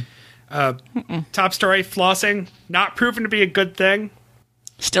 Yeah. Top story, flossing, not proven to be a good thing.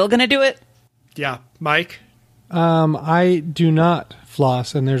 Still gonna do it? Yeah, Mike? I do not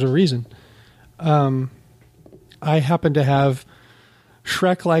floss, and there's a reason. I happen to have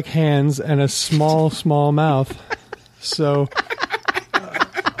Shrek-like hands and a small, small mouth. So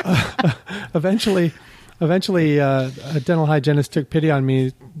eventually, a dental hygienist took pity on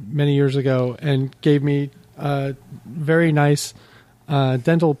me many years ago and gave me a very nice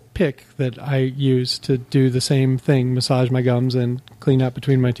dental pick that I use to do the same thing, massage my gums and clean up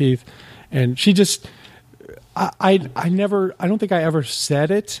between my teeth. And she just, I don't think I ever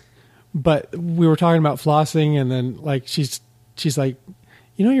said it, but we were talking about flossing, and then like she's like,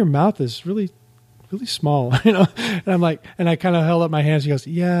 your mouth is really, really small, And I'm like, and I kind of held up my hands. She goes,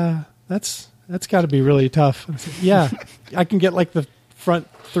 yeah, that's got to be really tough. I said, yeah, I can get like the front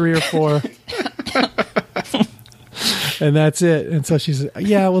 3 or 4. And that's it. And so she said,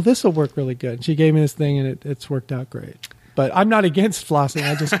 yeah, well, this will work really good. She gave me this thing, and it's worked out great. But I'm not against flossing.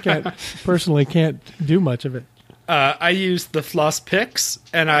 I just can't do much of it. I use the floss picks,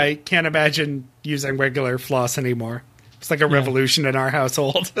 and I can't imagine using regular floss anymore. It's like a revolution in our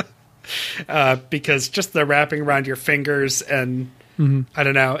household. Because just the wrapping around your fingers and I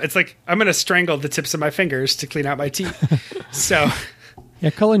don't know. It's like I'm going to strangle the tips of my fingers to clean out my teeth. So yeah,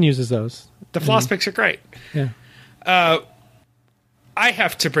 Cullen uses those. The floss picks are great. Yeah. I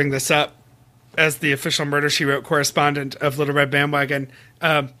have to bring this up as the official Murder, She Wrote correspondent of Little Red Bandwagon.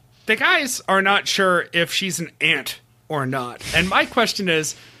 The guys are not sure if she's an aunt or not. And my question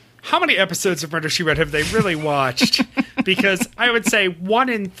is, how many episodes of Murder, She Wrote have they really watched? Because I would say 1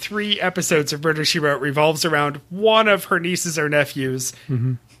 in 3 episodes of Murder, She Wrote revolves around one of her nieces or nephews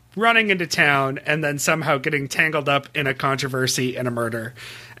running into town and then somehow getting tangled up in a controversy and a murder.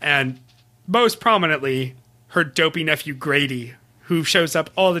 And most prominently, her dopey nephew Grady, who shows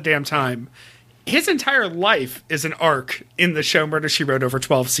up all the damn time. His entire life is an arc in the show Murder, She Wrote over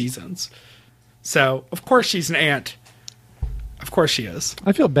 12 seasons. So, of course she's an aunt. Of course she is.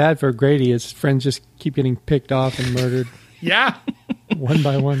 I feel bad for Grady. His friends just keep getting picked off and murdered. Yeah. One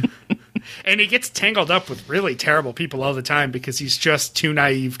by one. And he gets tangled up with really terrible people all the time because he's just too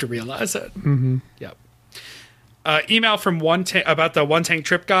naive to realize it. Mm-hmm. Yep. Email from about the One Tank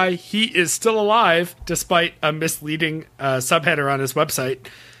Trip guy. He is still alive despite a misleading subheader on his website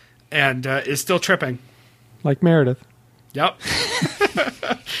and is still tripping. Like Meredith. Yep.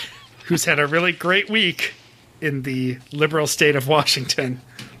 Who's had a really great week in the liberal state of Washington.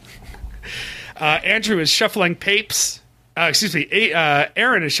 Andrew is shuffling papes.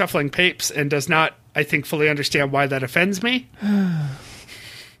 Aaron is shuffling papes and does not, I think, fully understand why that offends me.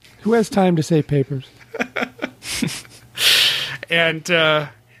 Who has time to say papers? And we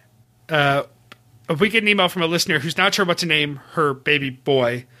get an email from a listener who's not sure what to name her baby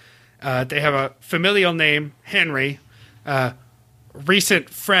boy. They have a familial name, Henry. Recent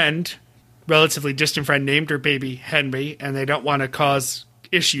friend, relatively distant friend, named her baby Henry, and they don't want to cause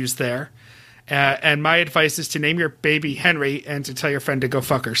issues there. And my advice is to name your baby Henry and to tell your friend to go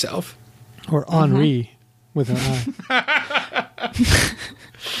fuck herself. Or Henri with an I.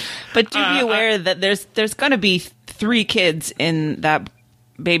 But do be aware that there's going to be 3 kids in that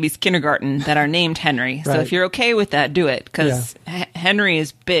babies kindergarten that are named Henry. So Right. if you're okay with that, do it, because Henry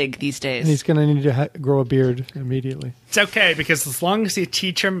is big these days. And he's going to need to grow a beard immediately. It's okay, because as long as you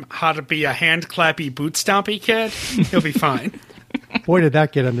teach him how to be a hand clappy, boot stompy kid, he'll be fine. Boy, did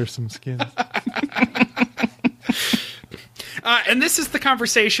that get under some skin. And this is the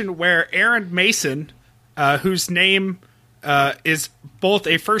conversation where Aaron Mason, whose name is both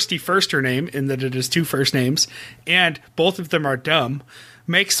a firsty-firster name, in that it is two first names, and both of them are dumb,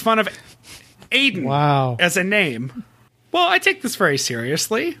 makes fun of Aiden Wow. as a name. Well, I take this very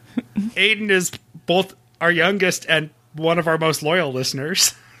seriously. Aiden is both our youngest and one of our most loyal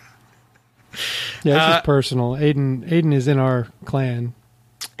listeners. Yeah, this is personal. Aiden is in our clan.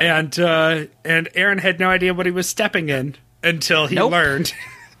 And Aaron had no idea what he was stepping in until he Nope. learned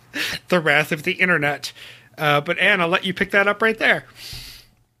the wrath of the internet. But Anne, I'll let you pick that up right there.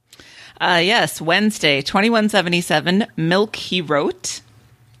 Yes, Wednesday, 2177, Milk He Wrote.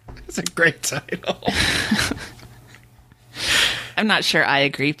 That's a great title. I'm not sure I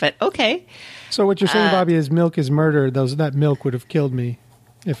agree, but okay. So what you're saying, Bobby, is milk is murder. That milk would have killed me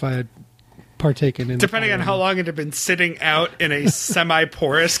if I had partaken in Depending on how long it had been sitting out in a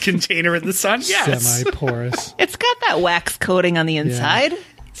semi-porous container in the sun, yes. Semi-porous. It's got that wax coating on the inside.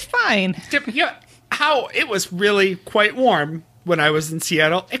 It's fine. Yeah, how it was really quite warm when I was in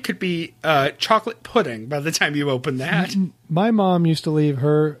Seattle. It could be chocolate pudding by the time you open that. My mom used to leave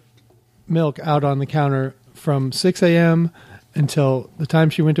her milk out on the counter from 6 a.m. until the time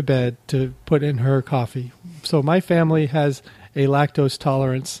she went to bed to put in her coffee. So my family has a lactose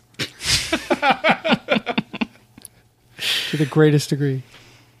tolerance to the greatest degree.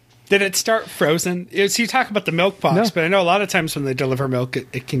 Did it start frozen? So you talk about the milk box, No. but I know a lot of times when they deliver milk,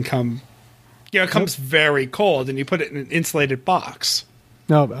 it can come, it comes very cold, and you put it in an insulated box.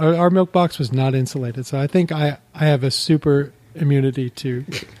 No, our milk box was not insulated, so I think I have a super immunity to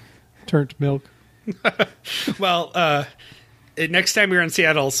turnt milk. Well, next time you're in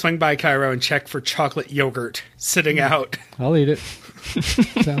Seattle, swing by Cairo and check for chocolate yogurt sitting out. I'll eat it.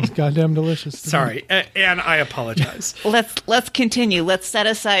 Sounds goddamn delicious. to me. Sorry, and I apologize. Let's continue. Let's set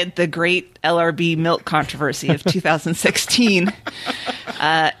aside the great LRB milk controversy of 2016.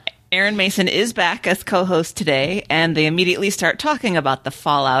 Aaron Mason is back as co-host today, and they immediately start talking about the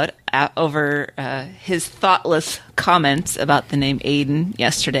fallout over his thoughtless comments about the name Aiden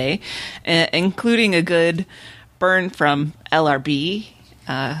yesterday, including a good burn from LRB.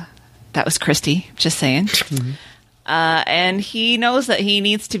 That was Christy, just saying. Mm-hmm. And he knows that he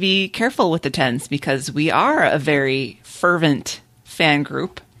needs to be careful with the tens because we are a very fervent fan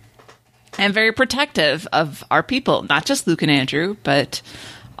group and very protective of our people, not just Luke and Andrew, but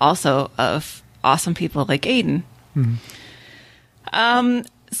also of awesome people like Aiden. Mm-hmm.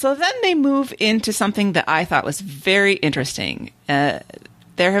 So then they move into something that I thought was very interesting. There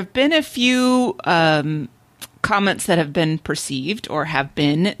have been a few comments that have been perceived or have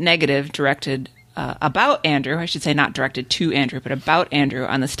been negative directed about Andrew. I should say not directed to Andrew, but about Andrew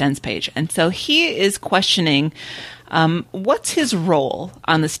on the Stens page. And so he is questioning what's his role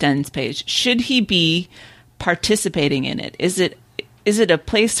on the Stens page? Should he be participating in it? Is it a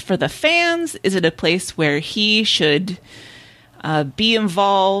place for the fans? Is it a place where he should be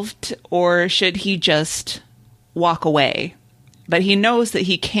involved, or should he just walk away? But he knows that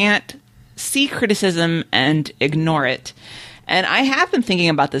he can't see criticism and ignore it. And I have been thinking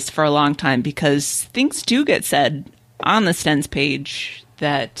about this for a long time because things do get said on the Stens page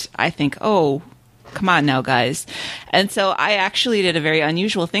that I think, oh, come on now, guys. And so I actually did a very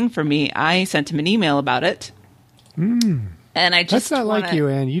unusual thing for me. I sent him an email about it. And I just That's not like you,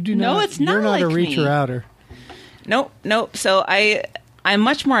 Anne. You do not. No, it's not You're not like a reacher me. outer. Nope. So I'm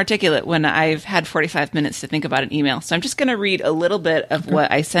much more articulate when I've had 45 minutes to think about an email. So I'm just going to read a little bit of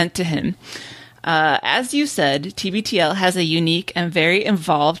what I sent to him. As you said, TBTL has a unique and very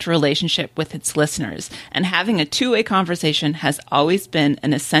involved relationship with its listeners, and having a two-way conversation has always been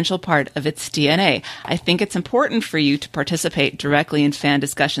an essential part of its DNA. I think it's important for you to participate directly in fan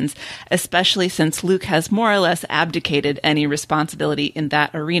discussions, especially since Luke has more or less abdicated any responsibility in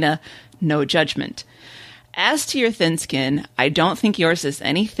that arena. No judgment. As to your thin skin, I don't think yours is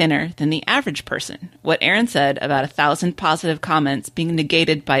any thinner than the average person. What Aaron said about 1,000 positive comments being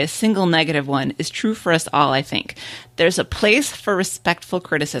negated by a single negative one is true for us all, I think. There's a place for respectful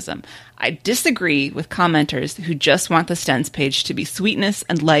criticism. I disagree with commenters who just want the Stens page to be sweetness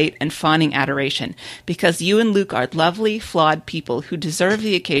and light and fawning adoration, because you and Luke are lovely, flawed people who deserve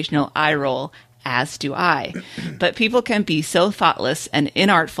the occasional eye roll, as do I. But people can be so thoughtless and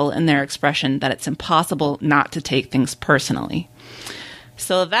inartful in their expression that it's impossible not to take things personally.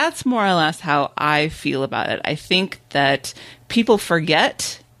 So that's more or less how I feel about it. I think that people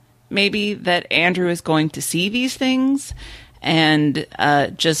forget maybe that Andrew is going to see these things and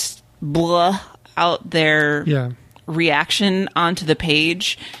just blah out their reaction onto the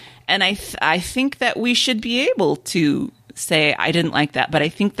page. And I think that we should be able to say, I didn't like that, but I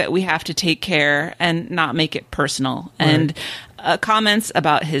think that we have to take care and not make it personal. Right. And comments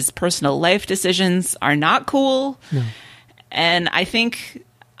about his personal life decisions are not cool. No. And I think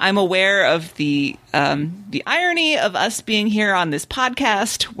I'm aware of the irony of us being here on this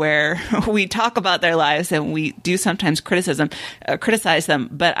podcast where we talk about their lives and we do sometimes criticize them.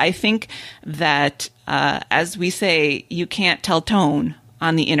 But I think that, as we say, you can't tell tone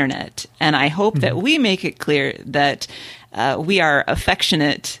on the internet. And I hope that we make it clear that we are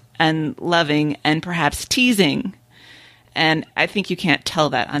affectionate and loving and perhaps teasing. And I think you can't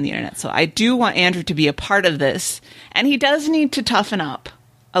tell that on the internet. So I do want Andrew to be a part of this. And he does need to toughen up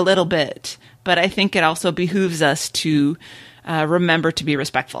a little bit. But I think it also behooves us to remember to be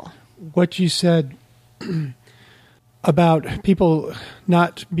respectful. What you said about people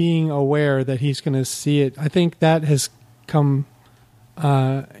not being aware that he's going to see it, I think that has come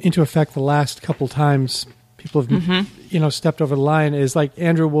into effect the last couple times people have stepped over the line. Is like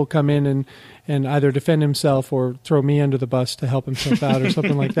Andrew will come in and either defend himself or throw me under the bus to help himself out or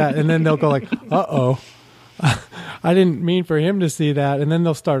something like that, and then they'll go like, uh-oh, I didn't mean for him to see that, and then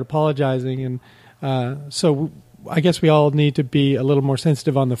they'll start apologizing. And so I guess we all need to be a little more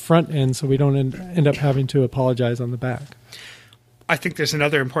sensitive on the front end so we don't end up having to apologize on the back. I think there's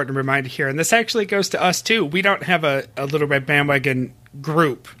another important reminder here, and this actually goes to us too. We don't have a Little Red Bandwagon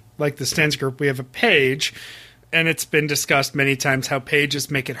group like the Stens group. We have a page, and it's been discussed many times how pages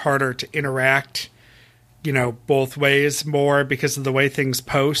make it harder to interact, both ways more because of the way things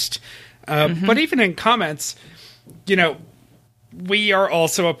post. But even in comments, we are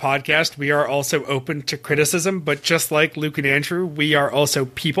also a podcast. We are also open to criticism, but just like Luke and Andrew, we are also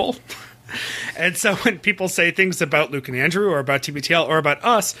people. And so when people say things about Luke and Andrew or about TBTL or about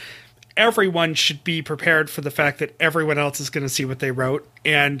us, everyone should be prepared for the fact that everyone else is going to see what they wrote.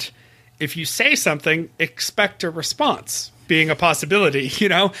 And if you say something, expect a response being a possibility. If you're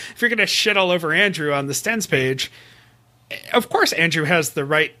going to shit all over Andrew on the Stens page, of course Andrew has the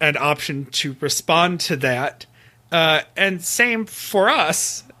right and option to respond to that. And same for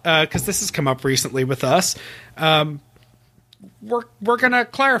us, because this has come up recently with us. We're going to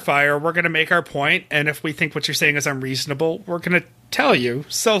clarify or we're going to make our point. And if we think what you're saying is unreasonable, we're going to tell you.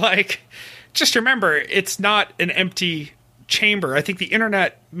 So, just remember, it's not an empty chamber. I think the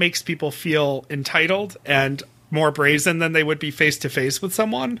internet makes people feel entitled and more brazen than they would be face-to-face with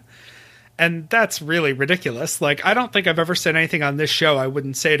someone. And that's really ridiculous. I don't think I've ever said anything on this show I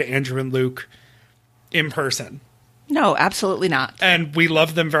wouldn't say to Andrew and Luke in person. No, absolutely not. And we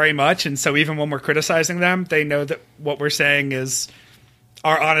love them very much. And so even when we're criticizing them, they know that what we're saying is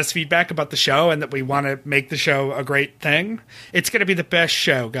our honest feedback about the show and that we want to make the show a great thing. It's going to be the best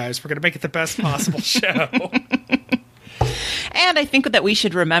show, guys. We're going to make it the best possible show. And I think that we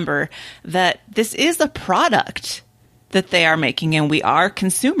should remember that this is a product that they are making and we are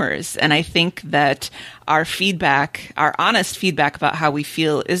consumers. And I think that our feedback, our honest feedback about how we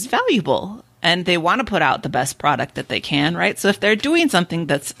feel is valuable. And they want to put out the best product that they can, right? So if they're doing something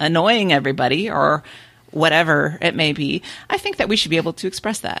that's annoying everybody or whatever it may be, I think that we should be able to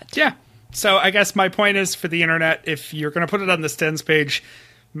express that. Yeah. So I guess my point is for the internet, if you're going to put it on the Stens page,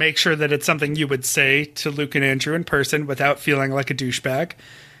 make sure that it's something you would say to Luke and Andrew in person without feeling like a douchebag.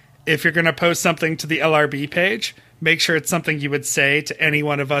 If you're going to post something to the LRB page, make sure it's something you would say to any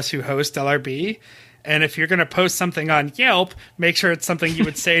one of us who host LRB. And if you're going to post something on Yelp, make sure it's something you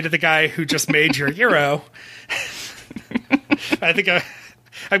would say to the guy who just made your Euro. I think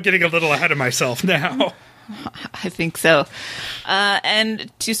I'm getting a little ahead of myself now. I think so.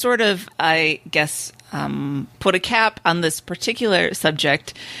 And to sort of, I guess, put a cap on this particular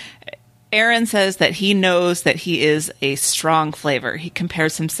subject, Aaron says that he knows that he is a strong flavor. He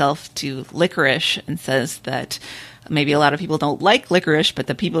compares himself to licorice and says that maybe a lot of people don't like licorice, but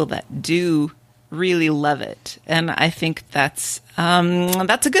the people that do really love it. And I think that's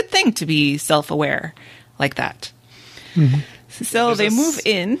a good thing to be self-aware like that. Mm-hmm. So they move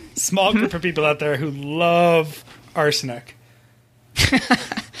in. Small group of people out there who love arsenic.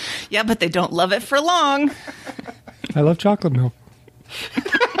 Yeah, but they don't love it for long. I love chocolate milk.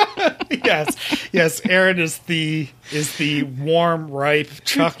 Yes. Aaron is the warm, ripe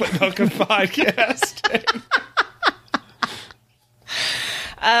chocolate milk of podcasting.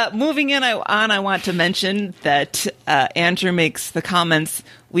 Moving on, I want to mention that Andrew makes the comments,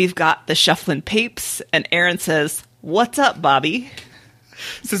 "We've got the shuffling papes," and Aaron says, "What's up, Bobby?"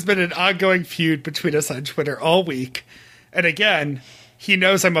 This has been an ongoing feud between us on Twitter all week. And again, he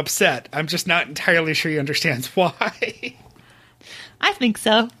knows I'm upset. I'm just not entirely sure he understands why. I think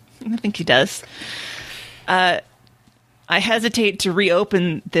so. I think he does. I hesitate to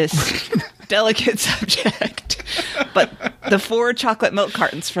reopen this delicate subject, but the 4 chocolate milk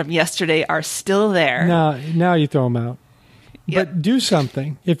cartons from yesterday are still there. Now you throw them out. Yep. But do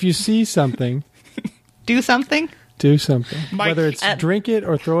something. If you see something, Do something? do something. Mike, Whether it's drink it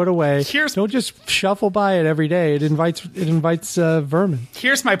or throw it away. Don't just shuffle by it every day. It invites vermin.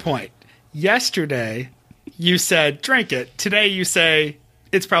 Here's my point. Yesterday, you said drink it. Today, you say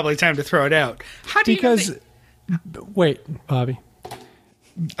it's probably time to throw it out. How do you wait, Bobby.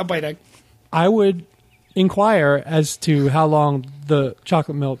 I'm waiting. I would inquire as to how long the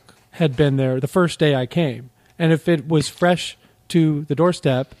chocolate milk had been there the first day I came. And if it was fresh to the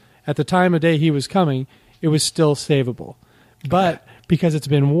doorstep at the time of day he was coming, it was still savable. But because it's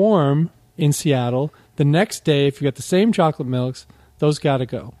been warm in Seattle, the next day, if you get the same chocolate milks, those got to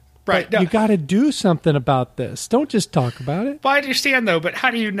go. Right. You got to do something about this. Don't just talk about it. Well, I understand, though, but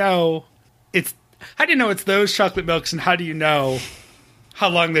how do you know it's those chocolate milks, and how do you know how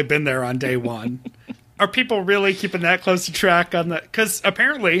long they've been there on day one? Are people really keeping that close to track on that? Because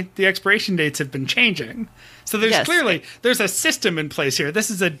apparently the expiration dates have been changing. So there's a system in place here.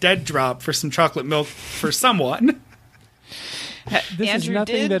 This is a dead drop for some chocolate milk for someone. This is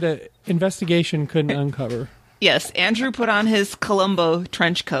nothing that an investigation couldn't uncover. Yes, Andrew put on his Columbo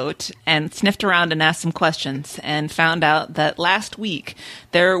trench coat and sniffed around and asked some questions and found out that last week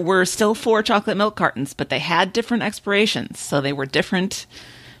there were still 4 chocolate milk cartons, but they had different expirations, so they were different.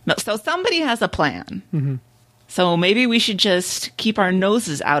 So somebody has a plan. Mm-hmm. So maybe we should just keep our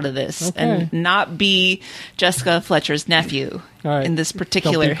noses out of this and not be Jessica Fletcher's nephew in this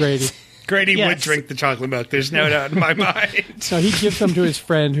particular... Don't be Grady. Grady would drink the chocolate milk. There's no doubt in my mind. So he'd give some to his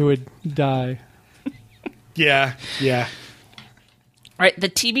friend who would die. Yeah. All right, the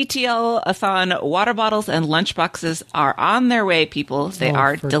TBTL-a-thon water bottles and lunchboxes are on their way, people. They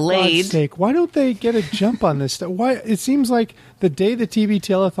are for delayed. God's sake, why don't they get a jump on this stuff? Why? It seems like the day the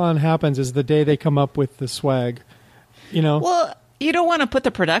TBTL-a-thon happens is the day they come up with the swag. You know? Well, you don't want to put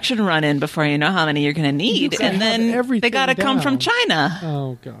the production run in before you know how many you're going to need, and then they got to come from China.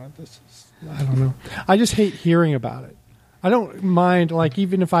 Oh, God. I don't know. I just hate hearing about it. I don't mind, like,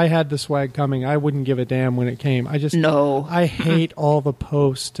 even if I had the swag coming, I wouldn't give a damn when it came. I hate all the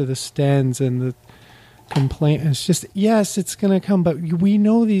posts to the stands and the complaint. It's just, yes, it's going to come, but we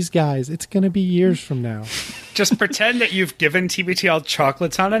know these guys. It's going to be years from now. Just pretend that you've given TBTL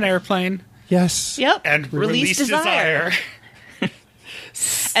chocolates on an airplane. Yes. Yep. And release desire.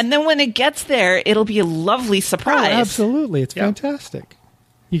 And then when it gets there, it'll be a lovely surprise. Oh, absolutely. It's fantastic.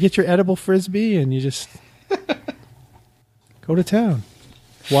 You get your edible Frisbee and you just... go to town.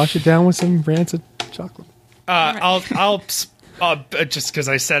 Wash it down with some rancid chocolate. I'll just because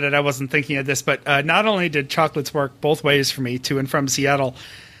I said it, I wasn't thinking of this, but not only did chocolates work both ways for me to and from Seattle,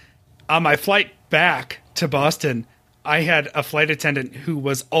 on my flight back to Boston, I had a flight attendant who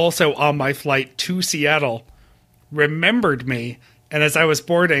was also on my flight to Seattle, remembered me, and as I was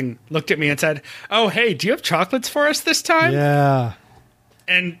boarding, looked at me and said, "Oh, hey, do you have chocolates for us this time?" Yeah.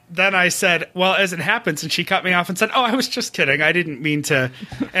 And then I said, well, as it happens, and she cut me off and said, "Oh, I was just kidding. I didn't mean to."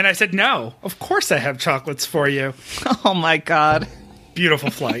 And I said, "No, of course I have chocolates for you." Oh, my God. Beautiful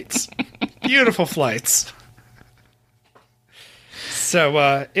flights. Beautiful flights.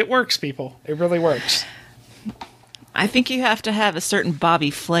 So it works, people. It really works. I think you have to have a certain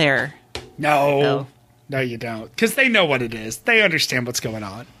Bobby flair. No, you don't. Because they know what it is. They understand what's going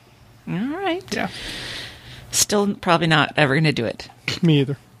on. All right. Yeah. Still probably not ever going to do it. Me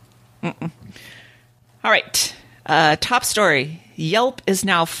either. Mm-mm. All right. Top story. Yelp is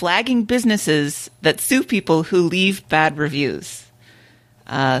now flagging businesses that sue people who leave bad reviews.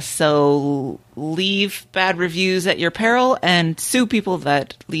 So leave bad reviews at your peril and sue people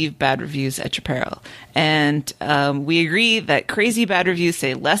that leave bad reviews at your peril. And we agree that crazy bad reviews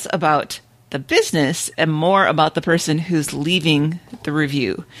say less about the business and more about the person who's leaving the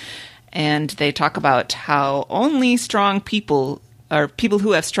review. And they talk about how only strong people, or people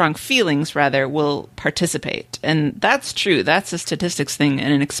who have strong feelings, rather, will participate. And that's true. That's a statistics thing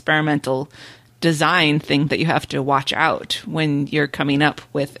and an experimental design thing that you have to watch out when you're coming up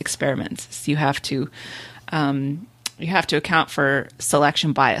with experiments. So you have to account for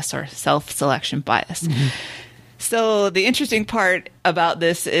selection bias or self-selection bias. Mm-hmm. So the interesting part about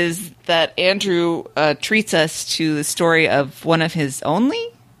this is that Andrew treats us to the story of one of his only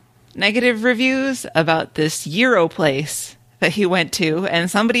negative reviews about this gyro place that he went to,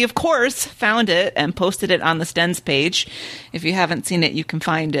 and somebody, of course, found it and posted it on the Stens page. If you haven't seen it, you can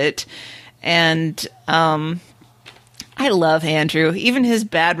find it. And I I love Andrew. Even his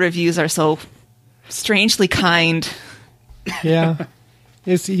bad reviews are so strangely kind. Yeah.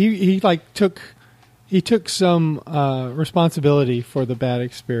 He took some responsibility for the bad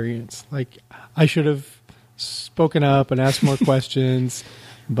experience. Like, I should have spoken up and asked more questions,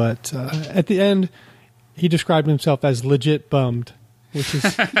 but at the end, he described himself as legit bummed, which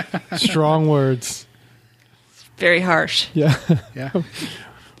is strong words. Very harsh. Yeah. Yeah.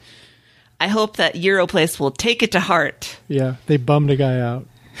 I hope that Europlace will take it to heart. Yeah, they bummed a guy out.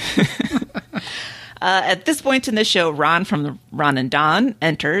 At this point in the show, Ron from the Ron and Don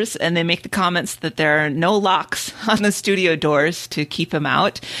enters, and they make the comments that there are no locks on the studio doors to keep him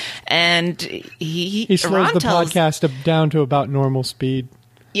out. And he slows Ron the tells, podcast down to about normal speed.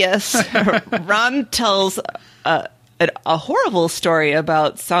 Yes, Ron tells a horrible story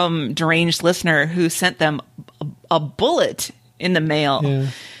about some deranged listener who sent them a bullet in the mail. Yeah.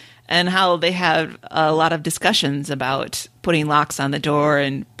 And how they had a lot of discussions about putting locks on the door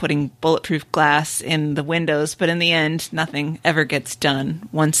and putting bulletproof glass in the windows. But in the end, nothing ever gets done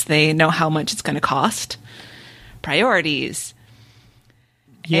once they know how much it's going to cost. Priorities.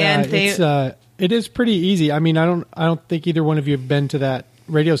 Yeah, and it is pretty easy. I mean, I don't think either one of you have been to that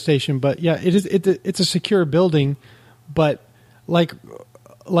radio station, but yeah, it's a secure building. But like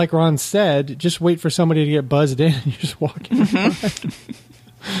Ron said, just wait for somebody to get buzzed in and you just walk in.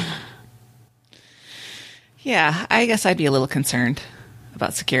 Yeah, I guess I'd be a little concerned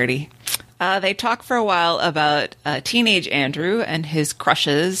about security. They talk for a while about teenage Andrew and his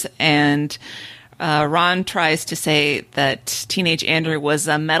crushes, and Ron tries to say that teenage Andrew was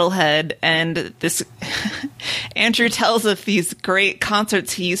a metalhead, and this Andrew tells of these great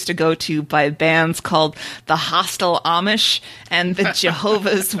concerts he used to go to by bands called the Hostile Amish and the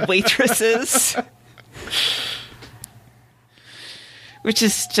Jehovah's Waitresses. Which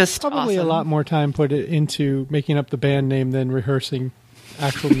is just probably awesome. A lot more time put into making up the band name than rehearsing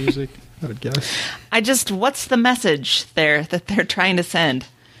actual music, I would guess. What's the message there that they're trying to send?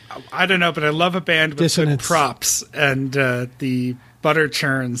 I don't know, but I love a band with Dissonance. good props, and the butter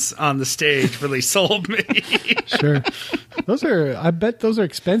churns on the stage really sold me. Sure. I bet those are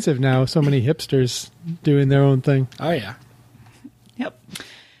expensive now. So many hipsters doing their own thing. Oh, yeah. Yep.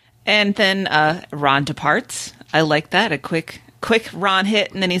 And then Ron departs. I like that. A quick Ron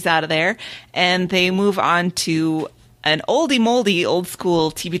hit, and then he's out of there. And they move on to an oldie moldy old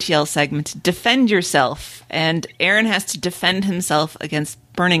school TBTL segment, Defend Yourself. And Aaron has to defend himself against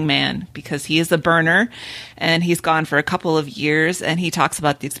Burning Man because he is a burner and he's gone for a couple of years, and he talks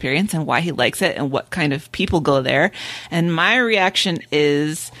about the experience and why he likes it and what kind of people go there. And my reaction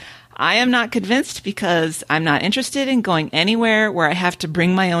is, I am not convinced because I'm not interested in going anywhere where I have to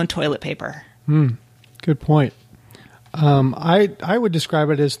bring my own toilet paper. Good point. I would describe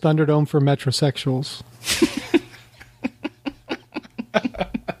it as Thunderdome for metrosexuals.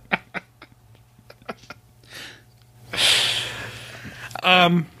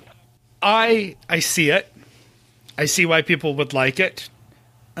 I see it. I see why people would like it.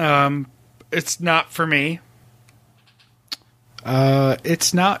 It's not for me.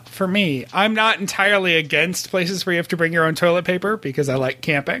 It's not for me. I'm not entirely against places where you have to bring your own toilet paper because I like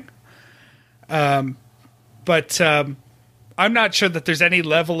camping. But I'm not sure that there's any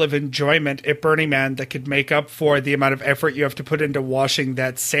level of enjoyment at Burning Man that could make up for the amount of effort you have to put into washing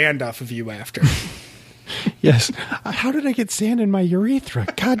that sand off of you after. Yes. How did I get sand in my urethra?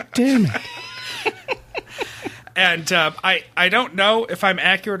 God damn it. And I don't know if I'm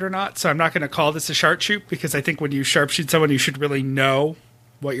accurate or not, so I'm not going to call this a sharpshoot because I think when you sharpshoot someone, you should really know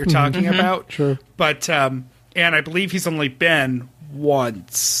what you're talking about. Sure. But, and I believe he's only been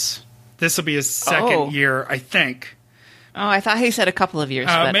once. This will be his second year, I think. Oh, I thought he said a couple of years.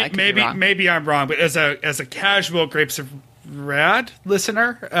 But I could be wrong. Maybe I'm wrong, but as a casual Grapes of Rad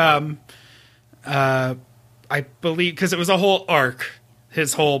listener, I believe because it was a whole arc,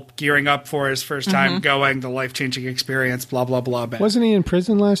 his whole gearing up for his first time going, the life changing experience, blah blah blah. Wasn't he in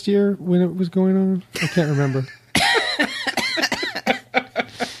prison last year when it was going on? I can't remember.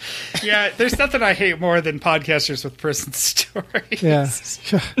 Yeah, there's nothing I hate more than podcasters with prison stories. Yeah.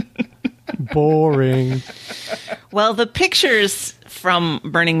 Boring. Well, the pictures from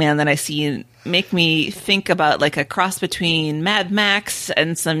Burning Man that I see make me think about like a cross between Mad Max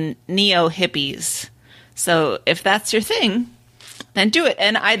and some neo hippies. So if that's your thing, then do it.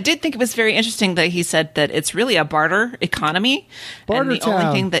 And I did think it was very interesting that he said that it's really a barter economy. Barter and the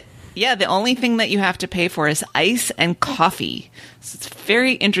only thing that you have to pay for is ice and coffee. So it's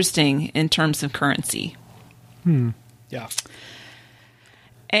very interesting in terms of currency. Yeah.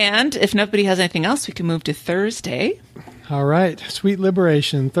 And if nobody has anything else, we can move to Thursday. All right. Sweet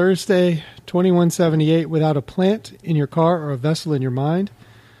Liberation. Thursday, 2178, without a plant in your car or a vessel in your mind.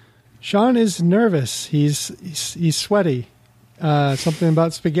 Sean is nervous. He's sweaty. Something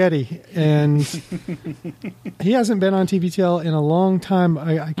about spaghetti. And he hasn't been on TBTL in a long time.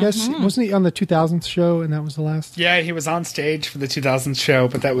 I guess, wasn't he on the 2000th show and that was the last? Yeah, he was on stage for the 2000th show,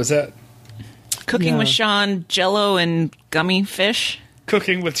 but that was it. Cooking with Sean, Jell-O, and gummy fish.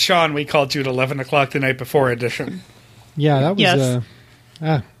 Cooking with Sean, we called you at 11 o'clock the night before edition. Yeah, that was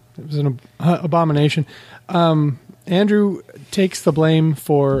it was an abomination. Andrew takes the blame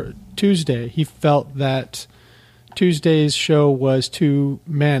for Tuesday. He felt that Tuesday's show was too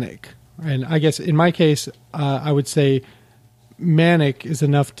manic. And I guess in my case, I would say manic is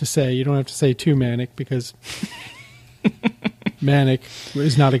enough to say. You don't have to say too manic because manic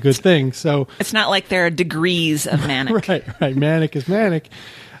is not a good thing. So it's not like there are degrees of manic. Right. Manic is manic.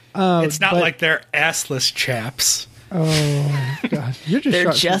 It's not like they're assless chaps. Oh, God. You're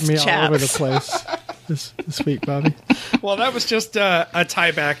just me all over the place this week, Bobby. Well, that was just a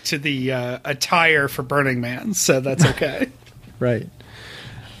tie back to the attire for Burning Man, so that's okay. Right.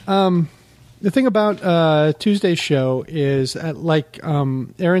 The thing about Tuesday's show is, like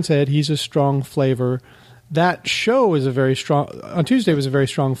Aaron said, he's a strong flavor. That show is on Tuesday was a very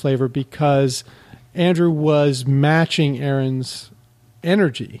strong flavor because Andrew was matching Aaron's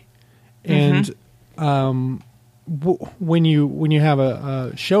energy. And when you have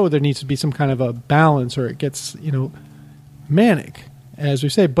a show, there needs to be some kind of a balance, or it gets manic, as we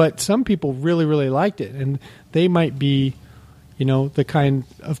say. But some people really, really liked it, and they might be the kind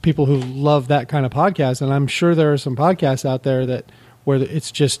of people who love that kind of podcast. And I'm sure there are some podcasts out there where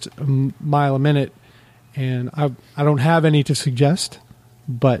it's just a mile a minute, and I don't have any to suggest,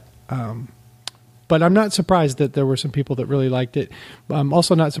 but I'm not surprised that there were some people that really liked it. I'm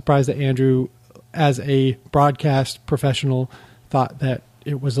also not surprised that Andrew, as a broadcast professional, thought that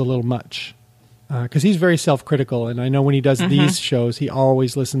it was a little much, because he's very self-critical, and I know when he does these shows, he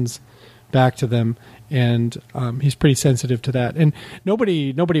always listens back to them, and he's pretty sensitive to that. And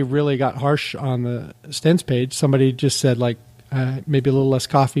nobody really got harsh on the Stents page. Somebody just said maybe a little less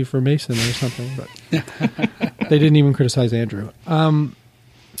coffee for Mason or something, but they didn't even criticize Andrew.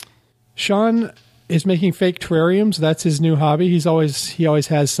 Sean is making fake terrariums. That's his new hobby. He always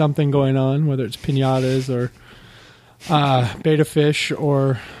has something going on, whether it's piñatas or betta fish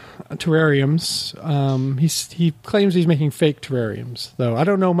or terrariums. He claims he's making fake terrariums, though. I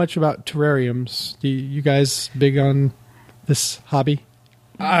don't know much about terrariums. You guys big on this hobby?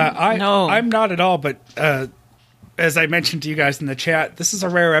 No. I'm not at all, but as I mentioned to you guys in the chat, this is a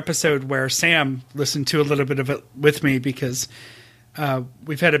rare episode where Sam listened to a little bit of it with me because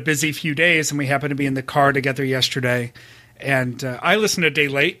we've had a busy few days, and we happened to be in the car together yesterday. And I listened a day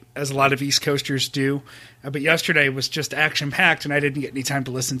late, as a lot of East Coasters do. But yesterday was just action-packed, and I didn't get any time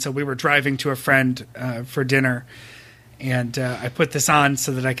to listen. So we were driving to a friend for dinner, and I put this on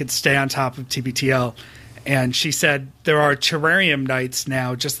so that I could stay on top of TBTL. And she said there are terrarium nights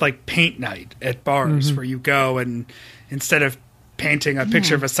now, just like paint night at bars, where you go and instead of painting a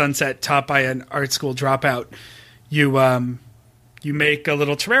picture of a sunset taught by an art school dropout, you make a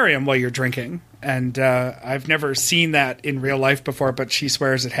little terrarium while you're drinking. And I've never seen that in real life before, but she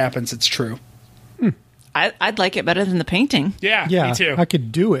swears it happens. It's true. I'd like it better than the painting. Yeah, me too. I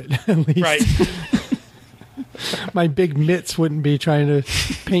could do it, at least. Right. My big mitts wouldn't be trying to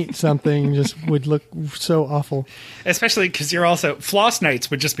paint something, just would look so awful. Especially because you're also... Floss nights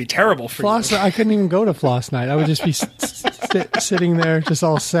would just be terrible for you. I couldn't even go to floss night. I would just be sitting there just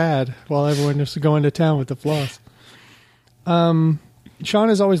all sad while everyone was going to town with the floss. Sean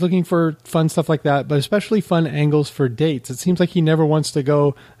is always looking for fun stuff like that, but especially fun angles for dates. It seems like he never wants to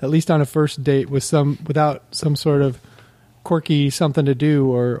go, at least on a first date, without some sort of quirky something to do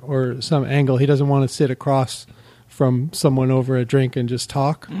or some angle. He doesn't want to sit across from someone over a drink and just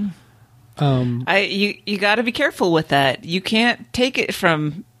talk. You got to be careful with that. You can't take it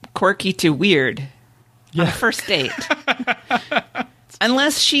from quirky to weird on a first date,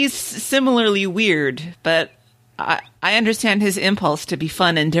 unless she's similarly weird. But I understand his impulse to be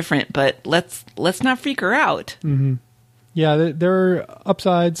fun and different, but let's not freak her out. Mm-hmm. Yeah, there are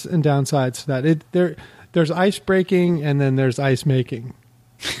upsides and downsides to that. There's ice breaking and then there's ice making.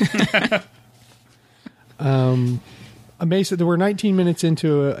 Amazing. There were 19 minutes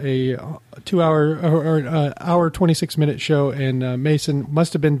into a 2-hour or hour 26-minute show, and Mason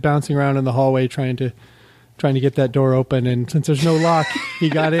must have been bouncing around in the hallway trying to get that door open. And since there's no lock, he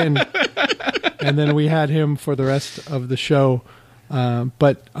got in. And then we had him for the rest of the show.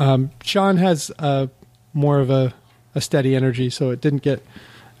 But Sean has more of a steady energy, so it didn't get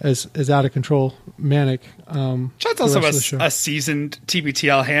as out of control manic. John's also a seasoned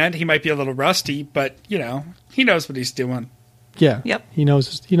TBTL hand. He might be a little rusty, but he knows what he's doing. Yeah. Yep. He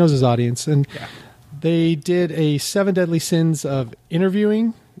knows his audience. And they did a 7 Deadly Sins of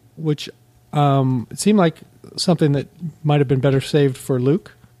interviewing, which it seemed like something that might have been better saved for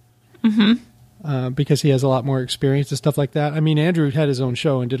Luke. Mm-hmm. Because he has a lot more experience and stuff like that. I mean, Andrew had his own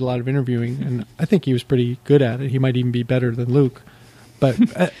show and did a lot of interviewing, and I think he was pretty good at it. He might even be better than Luke. But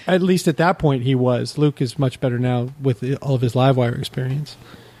at least at that point he was. Luke is much better now with all of his Livewire experience.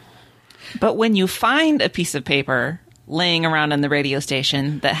 But when you find a piece of paper laying around on the radio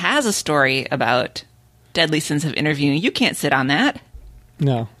station that has a story about Deadly Sins of interviewing, you can't sit on that.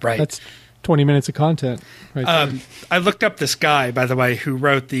 No. Right. That's 20 minutes of content right there. I looked up this guy, by the way, who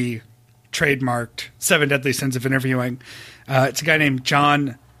wrote the trademarked 7 Deadly Sins of interviewing. It's a guy named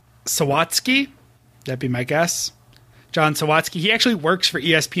John Sawatsky. That'd be my guess. John Sawatsky. He actually works for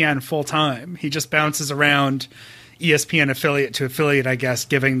ESPN full time. He just bounces around ESPN affiliate to affiliate, I guess,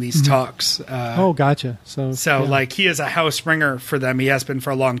 giving these talks. Gotcha. So like, he is a house ringer for them. He has been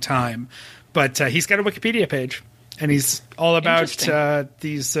for a long time. But he's got a Wikipedia page, and he's all about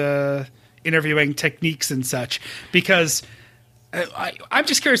these interviewing techniques and such. Because I'm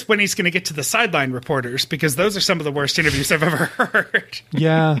just curious when he's going to get to the sideline reporters, because those are some of the worst interviews I've ever heard.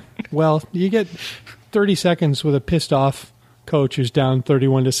 Yeah. Well, you get 30 seconds with a pissed off coach who's down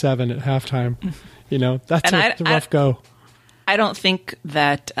 31-7 at halftime. That's a rough go. I don't think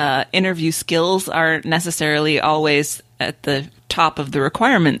that interview skills are necessarily always at the top of the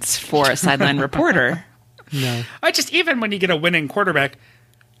requirements for a sideline reporter. No. Even when you get a winning quarterback,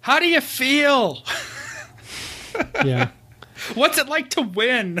 how do you feel? Yeah. What's it like to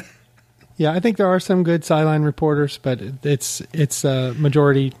win? Yeah, I think there are some good sideline reporters, but it's a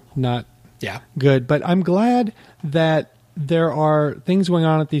majority not good. But I'm glad that there are things going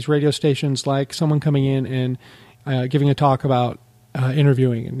on at these radio stations, like someone coming in and giving a talk about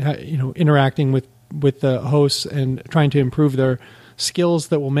interviewing and interacting with the hosts and trying to improve their skills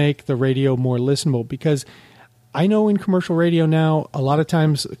that will make the radio more listenable. Because I know in commercial radio now, a lot of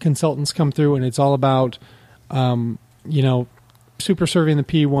times consultants come through and it's all about super serving the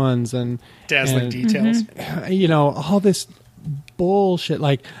P1s and dazzling details. All this bullshit.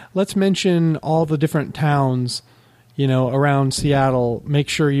 Like, let's mention all the different towns, around Seattle. Make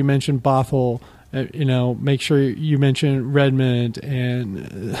sure you mention Bothell. Make sure you mention Redmond and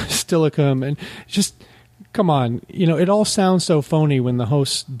Stillicum, and just come on. It all sounds so phony when the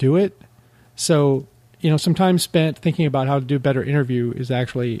hosts do it. So, some time spent thinking about how to do a better interview is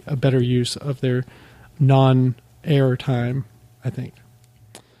actually a better use of their non-air time, I think.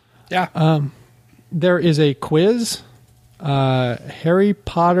 Yeah. There is a quiz, Harry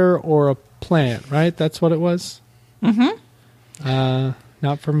Potter or a plant, right? That's what it was? Mm-hmm.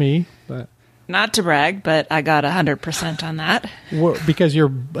 Not for me, but... Not to brag, but I got 100% on that. Because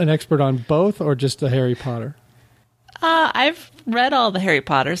you're an expert on both, or just a Harry Potter? I've read all the Harry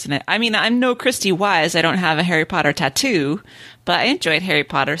Potters, and I'm no Christy Wise. I don't have a Harry Potter tattoo, but I enjoyed Harry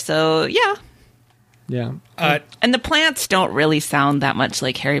Potter, so yeah. Yeah. And the plants don't really sound that much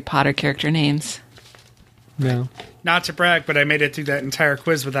like Harry Potter character names. No. Not to brag, but I made it through that entire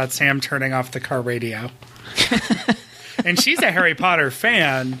quiz without Sam turning off the car radio. And she's a Harry Potter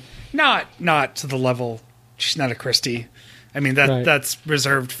fan, not to the level. She's not a Christie. That's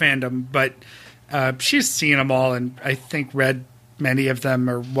reserved fandom, but she's seen them all, and I think read many of them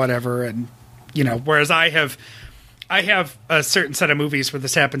or whatever. And whereas I have a certain set of movies where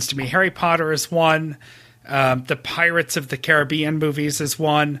this happens to me. Harry Potter is one. The Pirates of the Caribbean movies is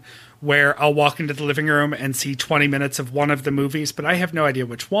one, where I'll walk into the living room and see 20 minutes of one of the movies, but I have no idea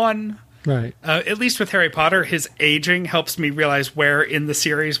which one. Right. At least with Harry Potter, his aging helps me realize where in the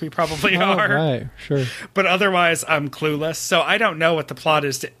series we probably are. Right, sure. But otherwise, I'm clueless, so I don't know what the plot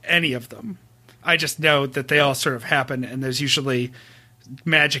is to any of them. I just know that they all sort of happen, and there's usually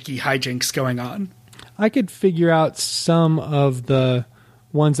magic-y hijinks going on. I could figure out some of the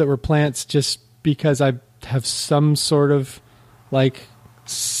ones that were plants just because I have some sort of like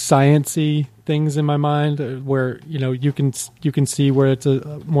science-y things in my mind where you can see where it's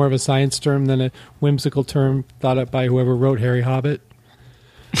a more of a science term than a whimsical term thought up by whoever wrote Harry Hobbit.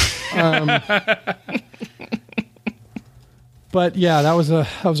 But yeah, that was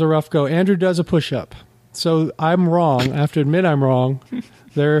a rough go. Andrew does a push-up, so I'm wrong. I have to admit I'm wrong.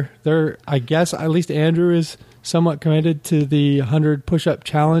 I guess at least Andrew is somewhat committed to the 100 push-up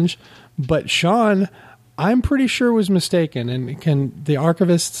challenge, but Sean, I'm pretty sure was mistaken. And can the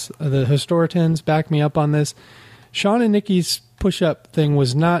archivists, the historians, back me up on this? Sean and Nikki's push-up thing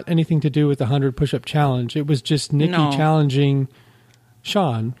was not anything to do with the 100 push-up challenge. It was just Nikki challenging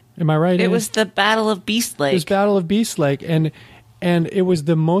Sean. Am I right? It was the Battle of Beast Lake. It was Battle of Beast Lake, and it was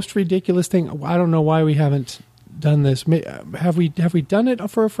the most ridiculous thing. I don't know why we haven't done this. Have we done it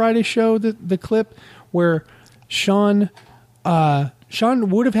for a Friday show? The clip where Sean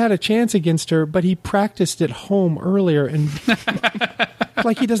would have had a chance against her, but he practiced at home earlier, and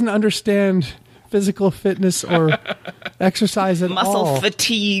like he doesn't understand physical fitness or exercise at all. Muscle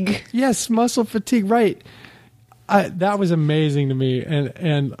fatigue. Yes, muscle fatigue. Right. That was amazing to me,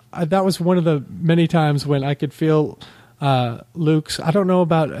 and that was one of the many times when I could feel Luke's. I don't know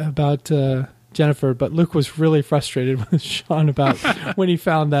about Jennifer, but Luke was really frustrated with Sean about when he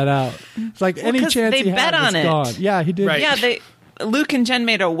found that out. It's like any chance he had was gone. Yeah, he did. Right. Yeah, Luke and Jen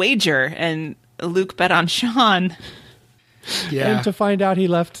made a wager, and Luke bet on Sean. Yeah. And to find out he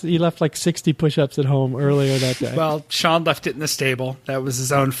left like 60 push-ups at home earlier that day. Well, Sean left it in the stable. That was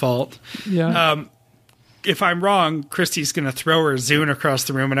his own fault. Yeah. If I'm wrong, Christy's going to throw her Zune across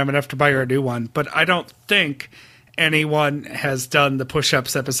the room, and I'm going to have to buy her a new one. But I don't think anyone has done the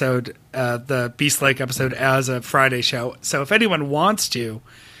push-ups episode, the Beast Lake episode, as a Friday show. So if anyone wants to,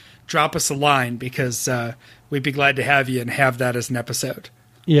 drop us a line, because we'd be glad to have you and have that as an episode.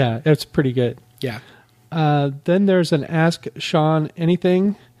 Yeah, it's pretty good. Yeah. Then there's an Ask Sean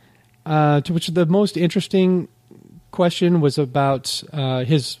Anything, to which the most interesting question was about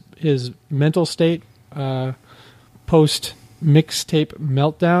his mental state post mixtape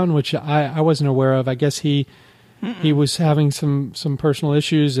meltdown, which I wasn't aware of. I guess he was having some personal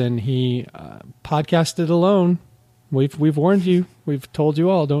issues, and he podcasted alone. We've warned you. We've told you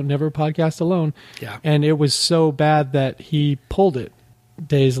all, don't never podcast alone. Yeah. And it was so bad that he pulled it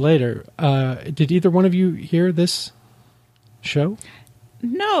days later. Did either one of you hear this show?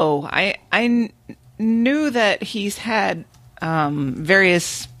 No, I knew that he's had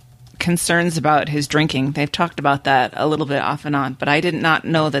various concerns about his drinking. They've talked about that a little bit off and on, but I did not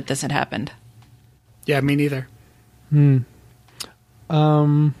know that this had happened. Yeah, me neither.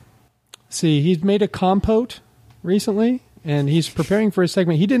 See, he's made a compote recently, and he's preparing for a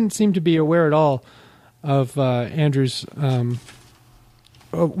segment. He didn't seem to be aware at all of Andrew's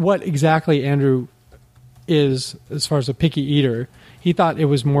what exactly Andrew is as far as a picky eater. He thought it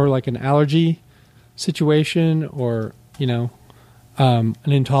was more like an allergy situation, or an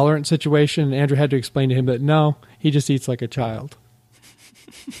intolerant situation. Andrew had to explain to him that no, he just eats like a child.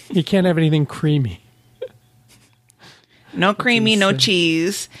 He can't have anything creamy. No creamy, no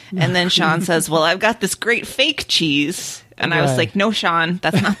cheese. And then Sean says, well, I've got this great fake cheese. And I was like, no, Sean,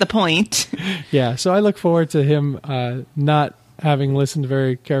 that's not the point. Yeah, so I look forward to him not having listened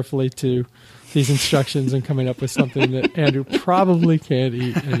very carefully to these instructions and coming up with something that Andrew probably can't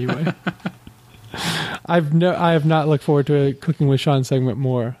eat anyway. I have not looked forward to a Cooking with Sean segment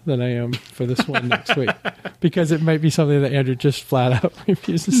more than I am for this one next week, because it might be something that Andrew just flat out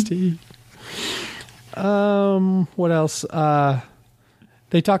refuses to eat. What else?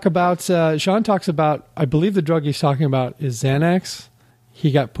 They talk about, Sean talks about, I believe the drug he's talking about is Xanax.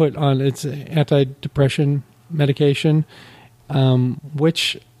 He got put on its antidepressant medication,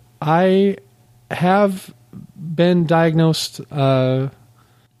 which I have been diagnosed at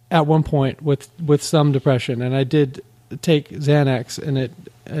one point with some depression, and I did take Xanax, and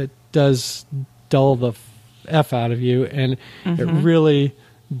it does dull the F out of you, and it really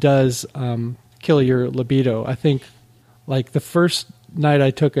does kill your libido. I think, like, the first night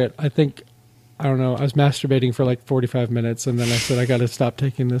I took it, I was masturbating for like 45 minutes, and then I said, I got to stop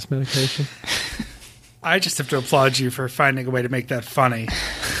taking this medication. I just have to applaud you for finding a way to make that funny.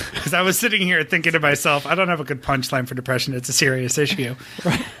 Because I was sitting here thinking to myself, I don't have a good punchline for depression. It's a serious issue.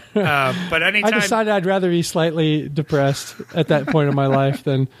 Right. But anytime... I decided I'd rather be slightly depressed at that point in my life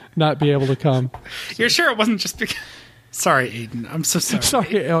than not be able to come. You're sure it wasn't just because... Sorry, Aiden. I'm so sorry.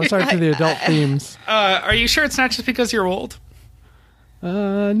 Sorry for the adult themes. Are you sure it's not just because you're old?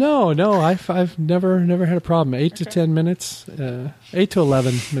 No. I've never had a problem. 8 to 10 minutes, 8 to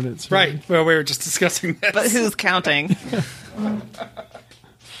 11 minutes. Really. Right. Well, we were just discussing this. But who's counting?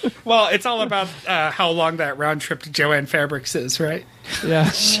 Well, it's all about how long that round trip to Joanne Fabrics is, right?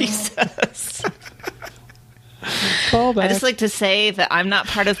 Yeah. Jesus. Call back. I just like to say that I'm not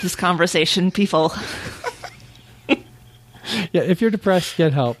part of this conversation, people. Yeah, if you're depressed,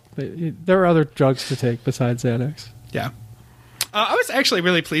 get help. There are other drugs to take besides Xanax. Yeah. I was actually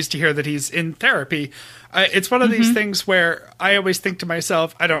really pleased to hear that he's in therapy. It's one of these things where I always think to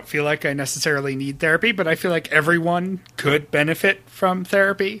myself, I don't feel like I necessarily need therapy, but I feel like everyone could benefit from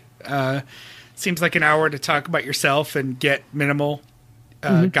therapy. Seems like an hour to talk about yourself and get minimal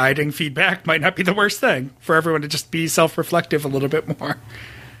guiding feedback might not be the worst thing for everyone to just be self-reflective a little bit more.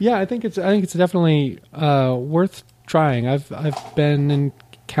 Yeah, I think it's definitely worth trying. I've been in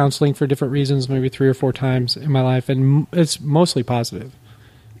counseling for different reasons, maybe 3 or 4 times in my life, and it's mostly positive.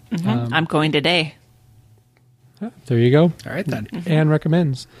 I'm going today. There you go. All right, then. Anne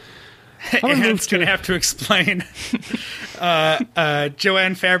recommends. Anne's going to have to explain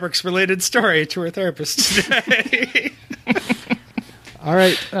Joanne Fabric's related story to her therapist today. All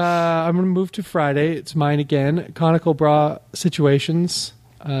right, I'm going to move to Friday. It's mine again. Conical bra situations.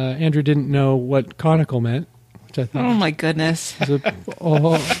 Andrew didn't know what conical meant, which I thought Oh my goodness. was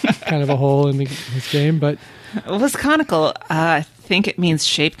kind of a hole in his game, but What was conical? I think it means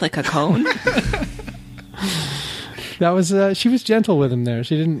shaped like a cone. that was she was gentle with him there.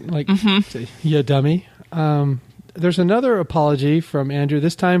 She didn't say, "Yeah, dummy." There's another apology from Andrew,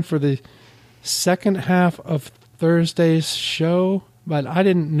 this time for the second half of Thursday's show, but I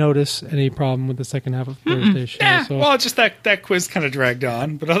didn't notice any problem with the second half of Thursday's show. Yeah, So well, just that quiz kind of dragged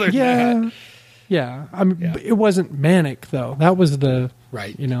on, but other than that, yeah. It wasn't manic though. That was the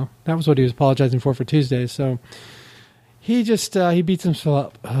right. that was what he was apologizing for Tuesday. So he just he beats himself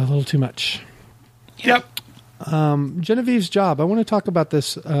up a little too much. Yep. Genevieve's job. I want to talk about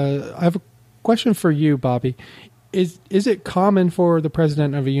this. I have a question for you, Bobby. Is it common for the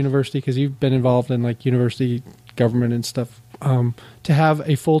president of a university, because you've been involved in like university government and stuff, to have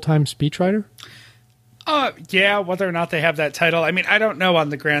a full-time speechwriter? Yeah, whether or not they have that title. I mean, I don't know on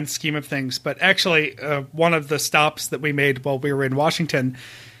the grand scheme of things, but actually one of the stops that we made while we were in Washington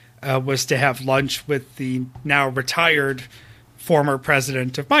was to have lunch with the now retired former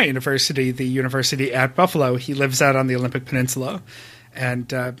president of my university, the University at Buffalo. He lives out on the Olympic Peninsula.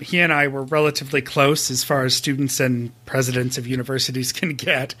 And he and I were relatively close as far as students and presidents of universities can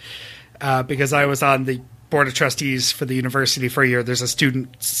get, because I was on the board of trustees for the university for a year. There's a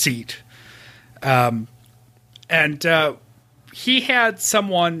student seat. And he had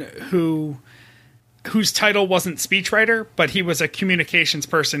someone whose title wasn't speechwriter, but he was a communications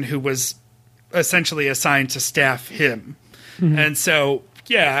person who was essentially assigned to staff him. Mm-hmm. And so,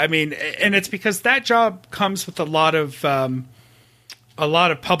 yeah, I mean, and it's because that job comes with a lot of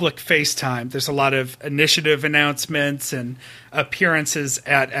public face time. There's a lot of initiative announcements and appearances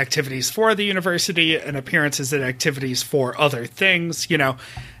at activities for the university and appearances at activities for other things.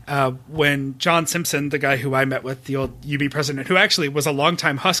 When John Simpson, the guy who I met with, the old UB president, who actually was a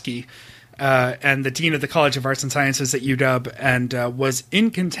longtime Husky and the dean of the College of Arts and Sciences at UW, and was in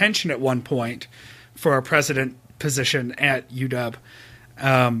contention at one point for a president position at UW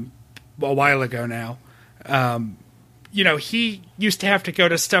a while ago now. He used to have to go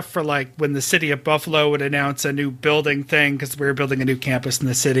to stuff for like when the city of Buffalo would announce a new building thing because we were building a new campus in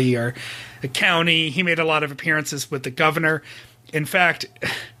the city, or the county. He made a lot of appearances with the governor. In fact,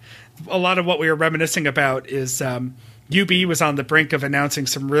 a lot of what we were reminiscing about is UB was on the brink of announcing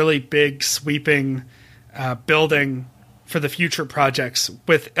some really big sweeping building for the future projects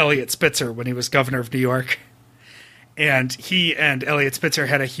with Eliot Spitzer when he was governor of New York. And he and Eliot Spitzer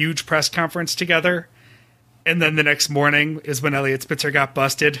had a huge press conference together. And then the next morning is when Eliot Spitzer got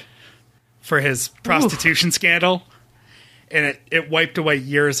busted for his prostitution scandal. And it wiped away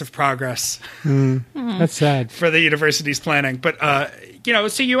years of progress. That's sad. For the university's planning. But,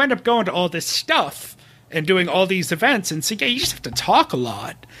 so you end up going to all this stuff and doing all these events. And so, you just have to talk a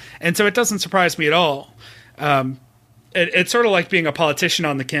lot. And so it doesn't surprise me at all. It's sort of like being a politician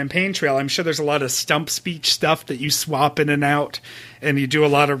on the campaign trail. I'm sure there's a lot of stump speech stuff that you swap in and out, and you do a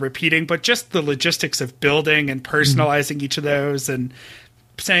lot of repeating, but just the logistics of building and personalizing each of those and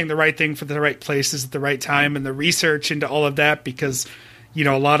saying the right thing for the right places at the right time, and the research into all of that, because,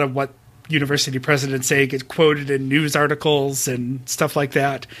 a lot of what university presidents say gets quoted in news articles and stuff like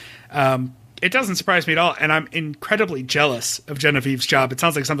that. It doesn't surprise me at all, and I'm incredibly jealous of Genevieve's job. It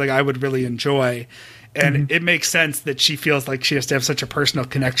sounds like something I would really enjoy. And it makes sense that she feels like she has to have such a personal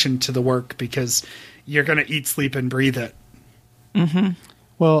connection to the work, because you're going to eat, sleep, and breathe it. Mm-hmm.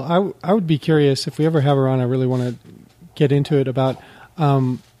 Well, I would be curious, if we ever have her on, I really want to get into it, about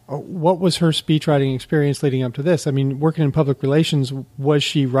what was her speechwriting experience leading up to this? I mean, working in public relations, was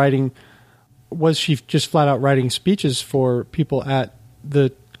she just flat out writing speeches for people at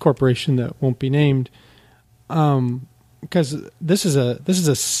the corporation that won't be named? Because this is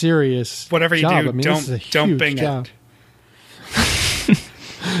a serious whatever you job. do, I mean, don't Bing job.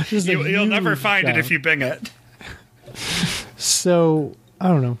 it. You'll never find it if you Bing it. So I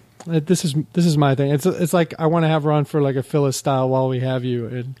don't know. This is my thing. It's like I want to have her on for like a Phyllis style while we have you,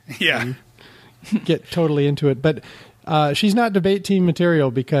 and get totally into it. But she's not debate team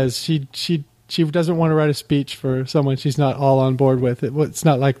material, because she doesn't want to write a speech for someone she's not all on board with. It's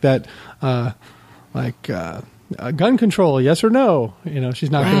not like that. Gun control, yes or no? She's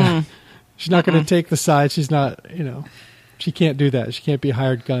not gonna. She's not going to take the side. She's not, she can't do that. She can't be a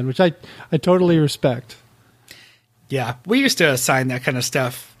hired gun, which I totally respect. Yeah, we used to assign that kind of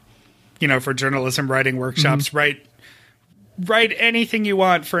stuff, for journalism writing workshops. Write anything you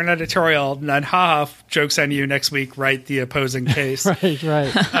want for an editorial, and then joke's on you, next week write the opposing case.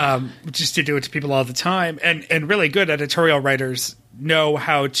 Right. Just to do it to people all the time. And really good editorial writers know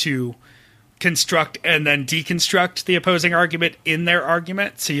how to construct and then deconstruct the opposing argument in their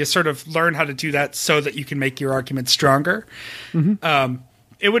argument. So you sort of learn how to do that so that you can make your argument stronger. Mm-hmm.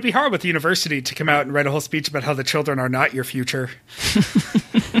 It would be hard with the university to come out and write a whole speech about how the children are not your future.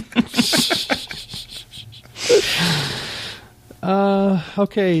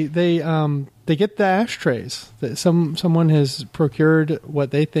 Okay, they get the ashtrays. Someone has procured what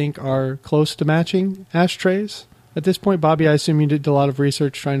they think are close to matching ashtrays. At this point, Bobby, I assume you did a lot of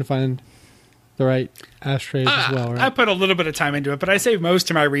research trying to find the right ashtrays as well, right? I put a little bit of time into it, but I save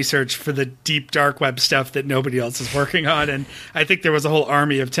most of my research for the deep dark web stuff that nobody else is working on, and I think there was a whole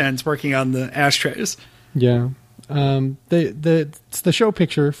army of 10s working on the ashtrays. Yeah. It's the show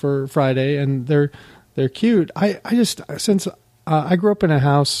picture for Friday, and they're cute. I grew up in a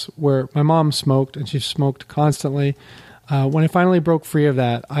house where my mom smoked, and she smoked constantly. When I finally broke free of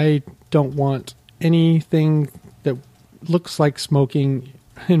that, I don't want anything that looks like smoking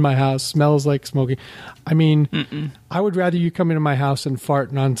in my house, smells like smoking. I mean, I would rather you come into my house and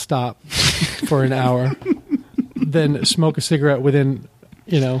fart nonstop for an hour than smoke a cigarette within,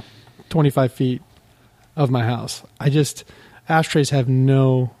 25 feet of my house. Ashtrays have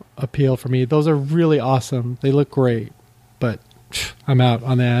no appeal for me. Those are really awesome. They look great, but I'm out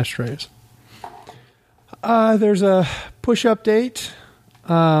on the ashtrays. There's a push-up date.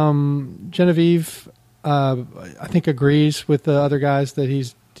 Genevieve, I think, agrees with the other guys that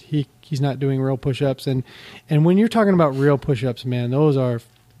he's not doing real push-ups, and when you're talking about real push-ups, man, those are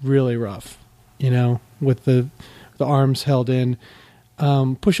really rough. With the arms held in.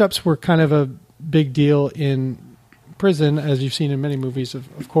 Push-ups were kind of a big deal in prison, as you've seen in many movies,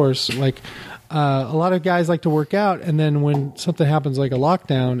 of course. Like a lot of guys like to work out, and then when something happens like a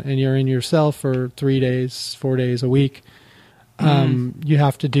lockdown and you're in your cell for 3 days, 4 days, a week, you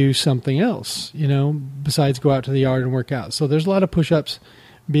have to do something else, besides go out to the yard and work out. So there's a lot of push-ups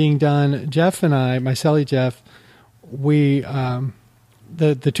being done. Jeff and I, my cellie Jeff, we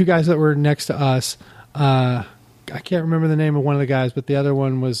the two guys that were next to us, I can't remember the name of one of the guys, but the other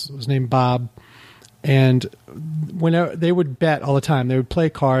one was named Bob. And whenever they would bet all the time, they would play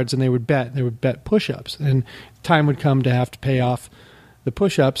cards and they would bet push-ups, and time would come to have to pay off the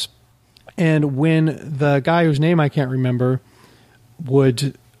push-ups. And when the guy whose name I can't remember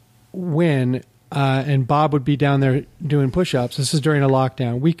would win, and Bob would be down there doing push-ups, this is during a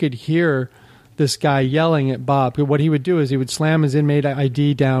lockdown, we could hear this guy yelling at Bob. What he would do is he would slam his inmate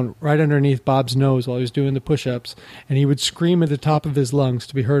ID down right underneath Bob's nose while he was doing the push-ups, and he would scream at the top of his lungs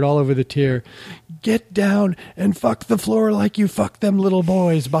to be heard all over the tier, "Get down and fuck the floor like you fuck them little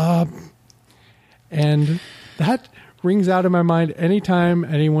boys, Bob." And that rings out in my mind anytime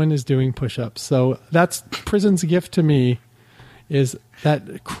anyone is doing push-ups. So that's prison's gift to me, is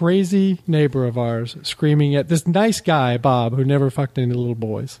that crazy neighbor of ours screaming at this nice guy, Bob, who never fucked any little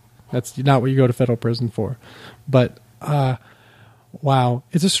boys. That's not what you go to federal prison for. But, wow.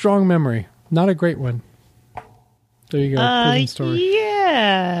 It's a strong memory. Not a great one. There you go. Prison story.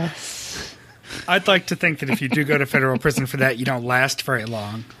 Yes. I'd like to think that if you do go to federal prison for that, you don't last very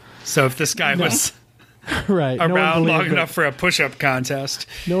long. So if this guy was right. around long enough for a push-up contest.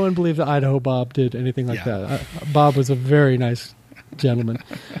 No one believed that Idaho Bob did anything like that. Bob was a very nice gentleman.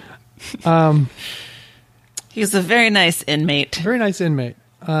 He was a very nice inmate. Very nice inmate.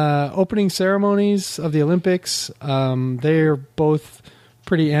 Opening ceremonies of the Olympics. They're both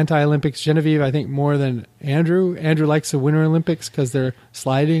pretty anti-Olympics. Genevieve, I think, more than Andrew. Andrew likes the Winter Olympics because they're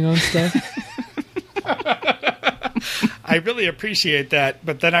sliding on stuff. I really appreciate that,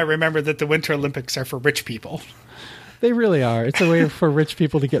 but then I remember that the Winter Olympics are for rich people. They really are. It's a way for rich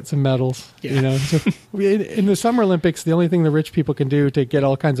people to get some medals. Yeah. So in the Summer Olympics, the only thing the rich people can do to get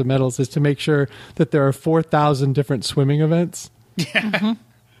all kinds of medals is to make sure that there are 4,000 different swimming events. Yeah. Mm-hmm.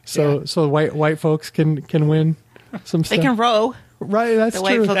 So white folks can win some stuff. They can row. Right, that's The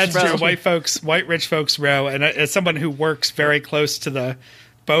white true. folks That's row. true. White rich folks row. And as someone who works very close to the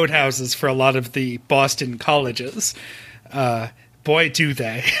boathouses for a lot of the Boston colleges, boy, do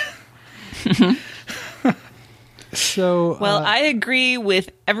they. So, Well, I agree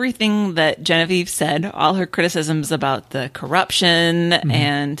with everything that Genevieve said, all her criticisms about the corruption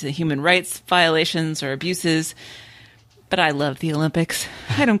and the human rights violations or abuses. But I love the Olympics.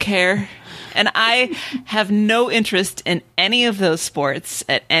 I don't care. And I have no interest in any of those sports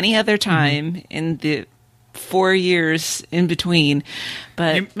at any other time in the 4 years in between.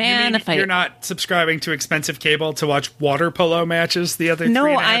 But if you're not subscribing to expensive cable to watch water polo matches the other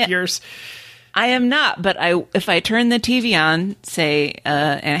 3.5 years? I am not, but if I turn the TV on, say, in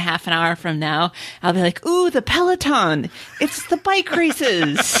a half an hour from now, I'll be like, ooh, the Peloton. It's the bike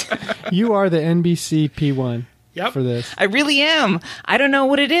races. You are the NBC P1 Yep. for this. I really am. I don't know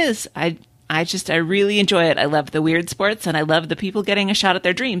what it is. I really enjoy it. I love the weird sports, and I love the people getting a shot at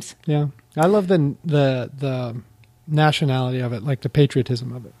their dreams. Yeah. I love the nationality of it, like the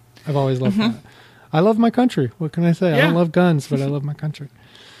patriotism of it. I've always loved that. I love my country. What can I say? I Yeah. don't love guns, but I love my country.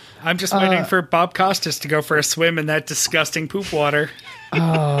 I'm just waiting for Bob Costas to go for a swim in that disgusting poop water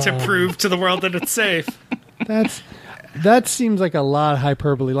to prove to the world that it's safe. That seems like a lot of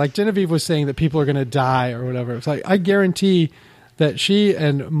hyperbole. Like Genevieve was saying that people are going to die or whatever. It's like, I guarantee that she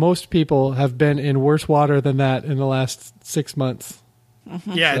and most people have been in worse water than that in the last 6 months.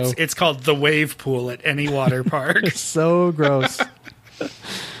 Yeah, So- it's called the wave pool at any water park. It's so gross.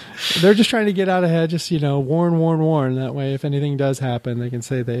 They're just trying to get out ahead, just, warn. That way, if anything does happen, they can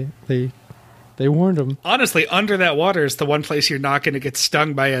say they warned them. Honestly, under that water is the one place you're not going to get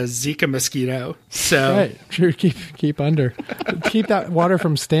stung by a Zika mosquito. So Right. Sure, keep under. Keep that water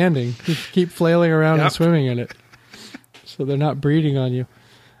from standing. Keep flailing around and Yep. swimming in it. So they're not breeding on you.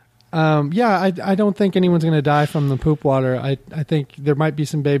 I don't think anyone's going to die from the poop water. I think there might be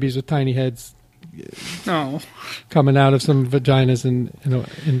some babies with tiny heads no. coming out of some vaginas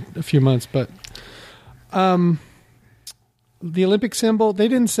in a few months. But the Olympic symbol, they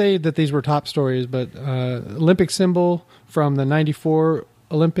didn't say that these were top stories, but Olympic symbol from the 94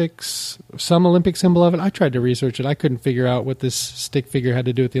 Olympics, some Olympic symbol of it. I tried to research it. I couldn't figure out what this stick figure had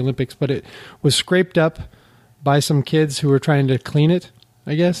to do with the Olympics, but it was scraped up by some kids who were trying to clean it,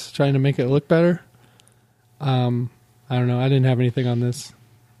 I guess, trying to make it look better. I don't know. I didn't have anything on this.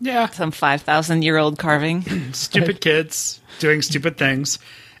 Yeah. Some 5,000-year-old carving. Stupid kids doing stupid things.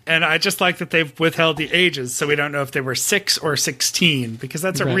 And I just like that they've withheld the ages, so we don't know if they were 6 or 16, because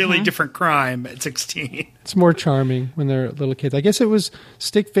that's a Right. really different crime at 16. It's more charming when they're little kids. I guess it was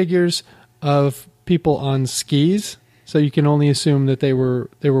stick figures of people on skis, so you can only assume that they were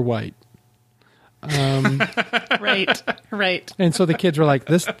white. Right. And so the kids were like,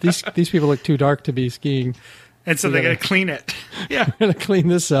 these people look too dark to be skiing. And so they got to clean it. Yeah. We're going to clean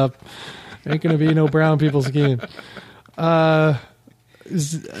this up. Ain't going to be no brown people skiing.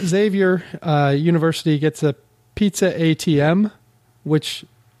 Xavier University gets a pizza ATM, which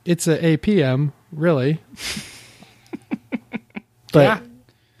it's a APM, really. But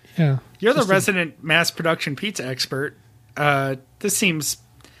yeah. You're the resident mass production pizza expert. This seems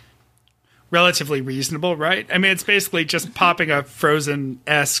relatively reasonable, right? I mean, it's basically just popping a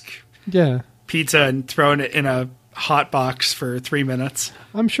Frozen-esque Yeah. pizza and throwing it in a hot box for 3 minutes.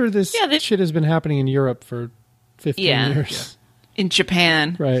 I'm sure this shit has been happening in Europe for 15 years. In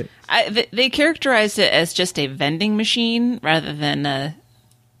Japan. Right. They characterized it as just a vending machine rather than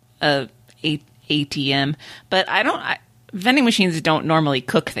a ATM. But vending machines don't normally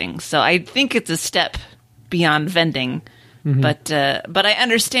cook things, so I think it's a step beyond vending. Mm-hmm. But I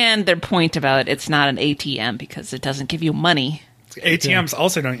understand their point about it's not an ATM because it doesn't give you money. ATMs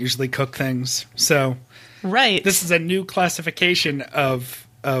also don't usually cook things, so right. This is a new classification of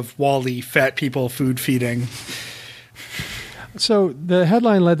Wall-E fat people food feeding. So the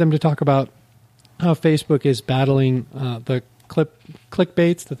headline led them to talk about how Facebook is battling the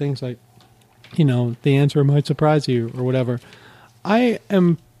clickbaits, the things like, the answer might surprise you or whatever. I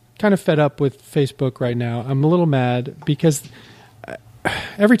am kind of fed up with Facebook right now. I'm a little mad because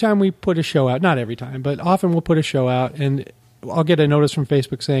every time we put a show out, not every time, but often we'll put a show out and I'll get a notice from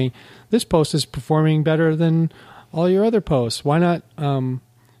Facebook saying, this post is performing better than all your other posts. Why not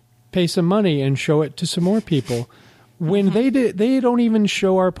pay some money and show it to some more people? When they don't even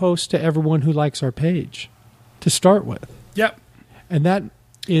show our posts to everyone who likes our page to start with. Yep. And that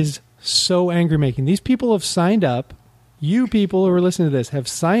is so anger-making. These people have signed up. You people who are listening to this have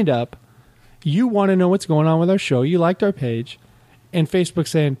signed up. You want to know what's going on with our show. You liked our page. And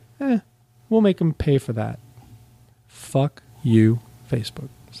Facebook's saying, we'll make them pay for that. Fuck you, Facebook.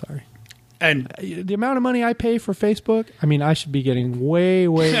 Sorry. And the amount of money I pay for Facebook, I mean, I should be getting way,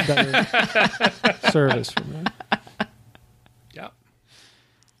 way better service from them. Yep.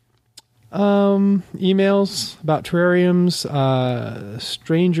 Emails about terrariums,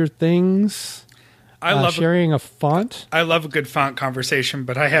 Stranger Things. I love sharing a font. I love a good font conversation,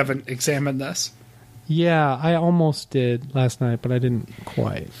 but I haven't examined this. Yeah, I almost did last night, but I didn't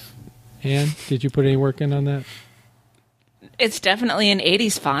quite. Anne, did you put any work in on that? It's definitely an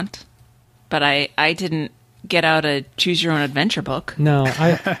 80s font, but I didn't get out a Choose Your Own Adventure book. No,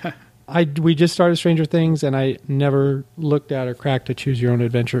 we just started Stranger Things, and I never looked at or cracked a Choose Your Own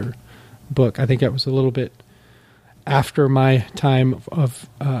Adventure book. I think that was a little bit after my time of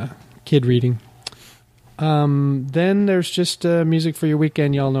kid reading. Then there's just music for your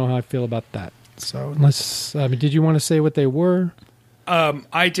weekend. Y'all know how I feel about that. So unless, did you want to say what they were?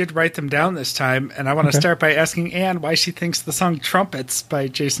 I did write them down this time, and I want to start by asking Anne why she thinks the song Trumpets by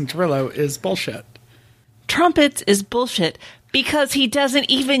Jason Derulo is bullshit. Trumpets is bullshit because he doesn't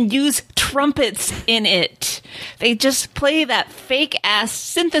even use trumpets in it. They just play that fake-ass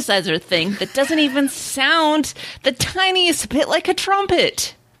synthesizer thing that doesn't even sound the tiniest bit like a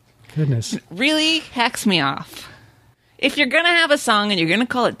trumpet. Goodness. It really hacks me off. If you're going to have a song and you're going to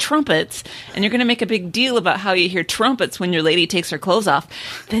call it Trumpets, and you're going to make a big deal about how you hear trumpets when your lady takes her clothes off,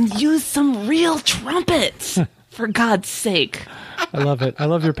 then use some real trumpets, for God's sake. I love it. I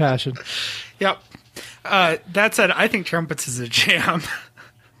love your passion. Yep. That said, I think Trumpets is a jam.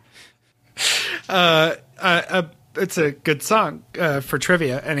 It's a good song for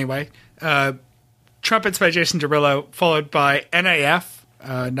trivia, anyway. Trumpets by Jason Derulo, followed by NAF,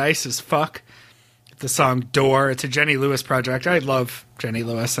 Nice as Fuck. The song Door. It's a Jenny Lewis project. I love Jenny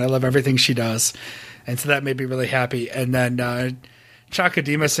Lewis, and I love everything she does. And so that made me really happy. And then Chaka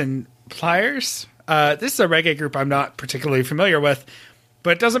Demus and Pliers. This is a reggae group I'm not particularly familiar with,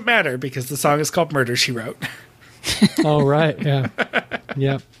 but it doesn't matter because the song is called Murder, She Wrote. Oh, right. Yeah.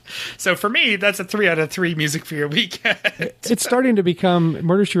 Yeah. So for me, that's a 3 out of 3 music for your weekend. It's starting to become,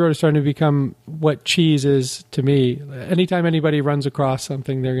 Murder, She Wrote is starting to become what cheese is to me. Anytime anybody runs across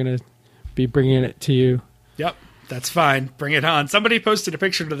something, they're going to be bringing it to you. Yep, that's fine. Bring it on. Somebody posted a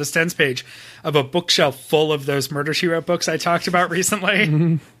picture to the Stens page of a bookshelf full of those Murder, She Wrote books I talked about recently.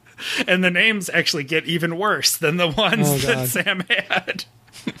 Mm-hmm. And the names actually get even worse than the ones that Sam had.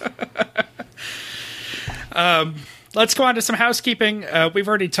 Let's go on to some housekeeping. We've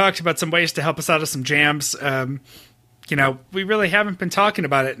already talked about some ways to help us out of some jams. We really haven't been talking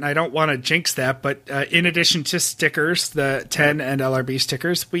about it, and I don't want to jinx that, but in addition to stickers, the 10 and LRB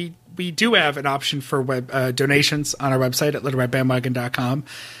stickers, we do have an option for web donations on our website at littleredbandwagon.com.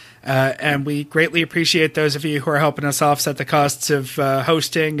 And we greatly appreciate those of you who are helping us offset the costs of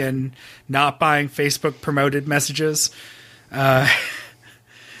hosting and not buying Facebook promoted messages.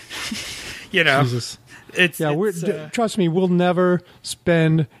 Jesus. Trust me, we'll never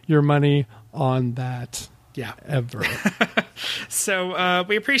spend your money on that. Yeah. Ever. So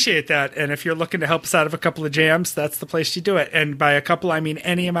we appreciate that. And if you're looking to help us out of a couple of jams, that's the place to do it. And by a couple, I mean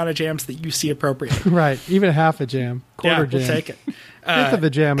any amount of jams that you see appropriate. Right. Even half a jam. Quarter jam. We'll take it. Fifth of a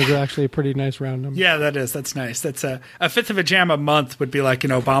jam is actually a pretty nice round number. Yeah, that is. That's nice. That's a fifth of a jam a month would be like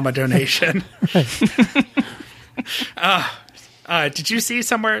an Obama donation. Did you see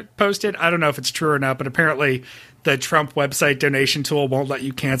somewhere posted? I don't know if it's true or not, but apparently the Trump website donation tool won't let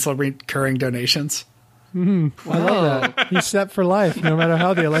you cancel recurring donations. Mm-hmm. I love that. He's set for life, no matter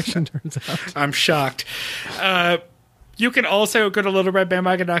how the election turns out. I'm shocked. You can also go to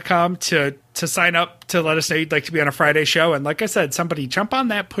littleredbandwagon.com to sign up to let us know you'd like to be on a Friday show. And like I said, somebody jump on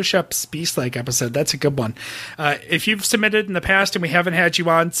that Push-Ups Beast Lake episode. That's a good one. If you've submitted in the past and we haven't had you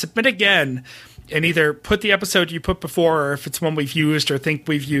on, submit again. And either put the episode you put before, or if it's one we've used or think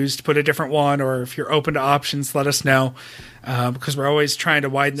we've used, put a different one. Or if you're open to options, let us know. Because we're always trying to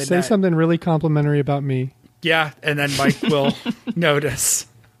widen the net. Say something really complimentary about me. Yeah, and then Mike will notice.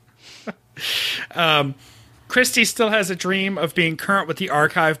 Christy still has a dream of being current with the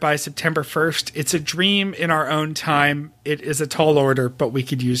archive by September 1st. It's a dream in our own time. It is a tall order, but we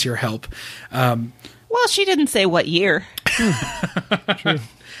could use your help. Well, she didn't say what year. True.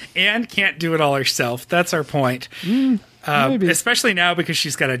 Anne can't do it all herself. That's our point. Especially now because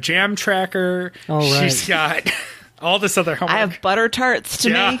she's got a jam tracker. Oh, right. She's got all this other homework. I have butter tarts to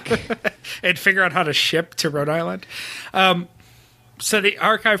make. And figure out how to ship to Rhode Island. So the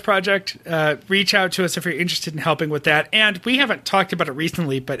archive project, reach out to us if you're interested in helping with that. And we haven't talked about it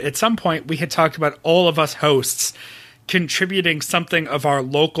recently, but at some point we had talked about all of us hosts contributing something of our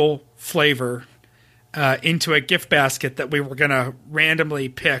local flavor into a gift basket that we were going to randomly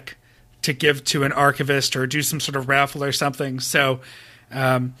pick to give to an archivist or do some sort of raffle or something. So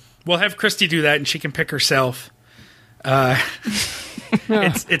we'll have Christy do that, and she can pick herself.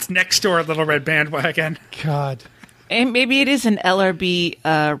 It's next door, Little Red Bandwagon. God. And maybe it is an LRB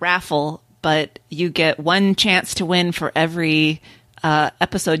raffle, but you get one chance to win for every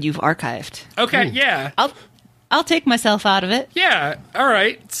episode you've archived. Okay, yeah. I'll take myself out of it. Yeah, all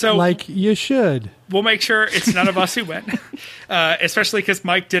right. So like you should. We'll make sure it's none of us who win, especially because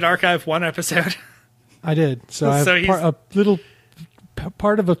Mike did archive one episode. I did. So I have a little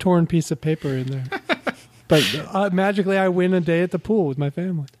part of a torn piece of paper in there. But magically, I win a day at the pool with my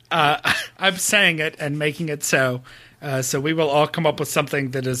family. I'm saying it and making it so. So we will all come up with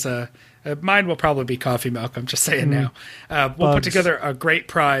something that is mine will probably be coffee milk. I'm just saying now. We'll put together a great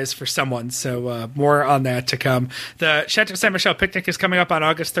prize for someone. So more on that to come. The Chateau Saint Michel picnic is coming up on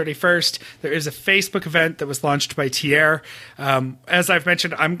August 31st. There is a Facebook event that was launched by Thierry. As I've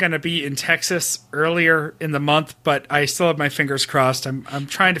mentioned, I'm going to be in Texas earlier in the month, but I still have my fingers crossed. I'm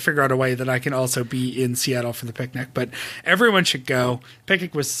trying to figure out a way that I can also be in Seattle for the picnic. But everyone should go.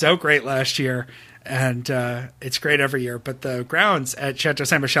 Picnic was so great last year. And it's great every year. But the grounds at Chateau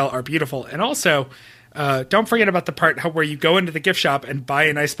Saint Michel are beautiful. And also, don't forget about the part where you go into the gift shop and buy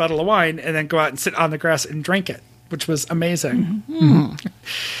a nice bottle of wine and then go out and sit on the grass and drink it, which was amazing. Mm-hmm.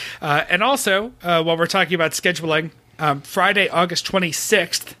 And also, while we're talking about scheduling, Friday, August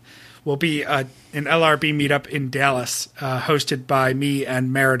 26th, will be an LRB meetup in Dallas, hosted by me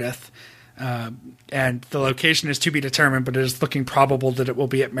and Meredith. And the location is to be determined, but it is looking probable that it will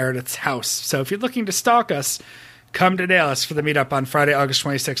be at Meredith's house. So if you're looking to stalk us, come to Dallas for the meetup on Friday, August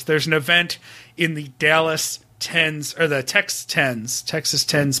 26th. There's an event in the Dallas Tens, or the Texas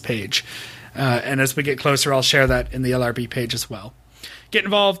Tens page. And as we get closer, I'll share that in the LRB page as well. Get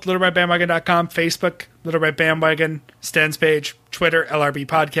involved, LittleRedBandwagon.com, Facebook, Little Red Bandwagon, Stens page, Twitter, LRB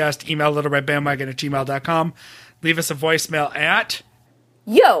Podcast, email littleredbandwagon@gmail.com. Leave us a voicemail at...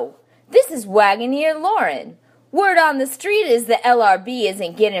 Yo! This is Wagoneer Lauren. Word on the street is the LRB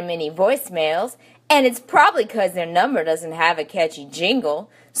isn't getting many voicemails, and it's probably because their number doesn't have a catchy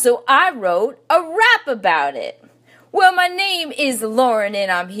jingle, so I wrote a rap about it. Well, my name is Lauren, and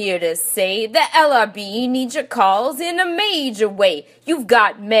I'm here to say the LRB needs your calls in a major way. You've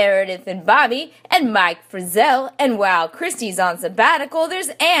got Meredith and Bobby and Mike Frizzell, and while Christy's on sabbatical,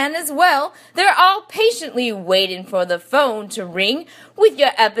 there's Ann as well. They're all patiently waiting for the phone to ring with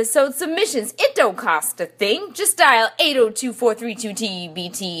your episode submissions. It don't cost a thing. Just dial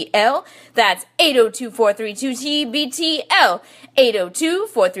 802-432-TBTL. That's 802-432-TBTL.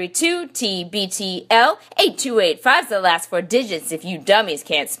 802-432-TBTL. 8285's the last four digits if you dummies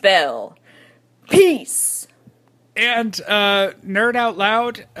can't spell. Peace. And Nerd Out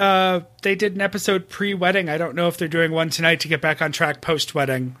Loud, they did an episode pre-wedding. I don't know if they're doing one tonight to get back on track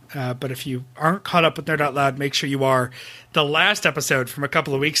post-wedding. But if you aren't caught up with Nerd Out Loud, make sure you are. The last episode from a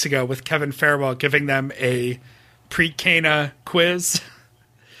couple of weeks ago with Kevin Farewell giving them a pre-Cana quiz.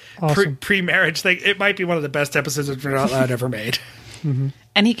 Awesome. Pre-marriage thing. It might be one of the best episodes of Nerd Out Loud ever made. Mm-hmm.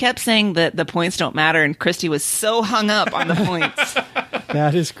 And he kept saying that the points don't matter, and Christy was so hung up on the points.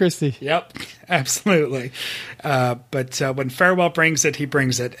 That is Christy. Yep, absolutely. But when Farewell brings it, he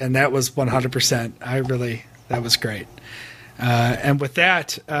brings it, and that was 100%. That was great. And with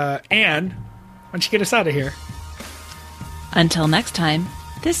that, Anne, why don't you get us out of here? Until next time,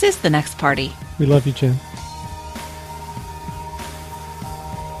 this is The Next Party. We love you, Jen.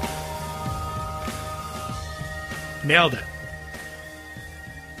 Nailed it.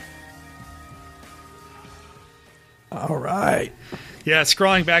 All right. Yeah,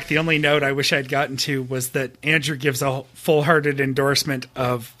 scrolling back, the only note I wish I'd gotten to was that Andrew gives a full-hearted endorsement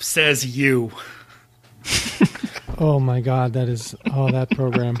of Says You. Oh, my God. That is... Oh, that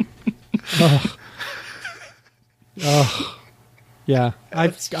program. Oh. Yeah.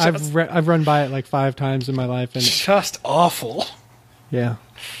 I've run by it like 5 times in my life. And just awful. Yeah.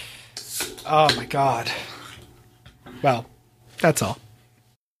 Oh, my God. Well, that's all.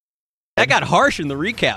 That got harsh in the recap.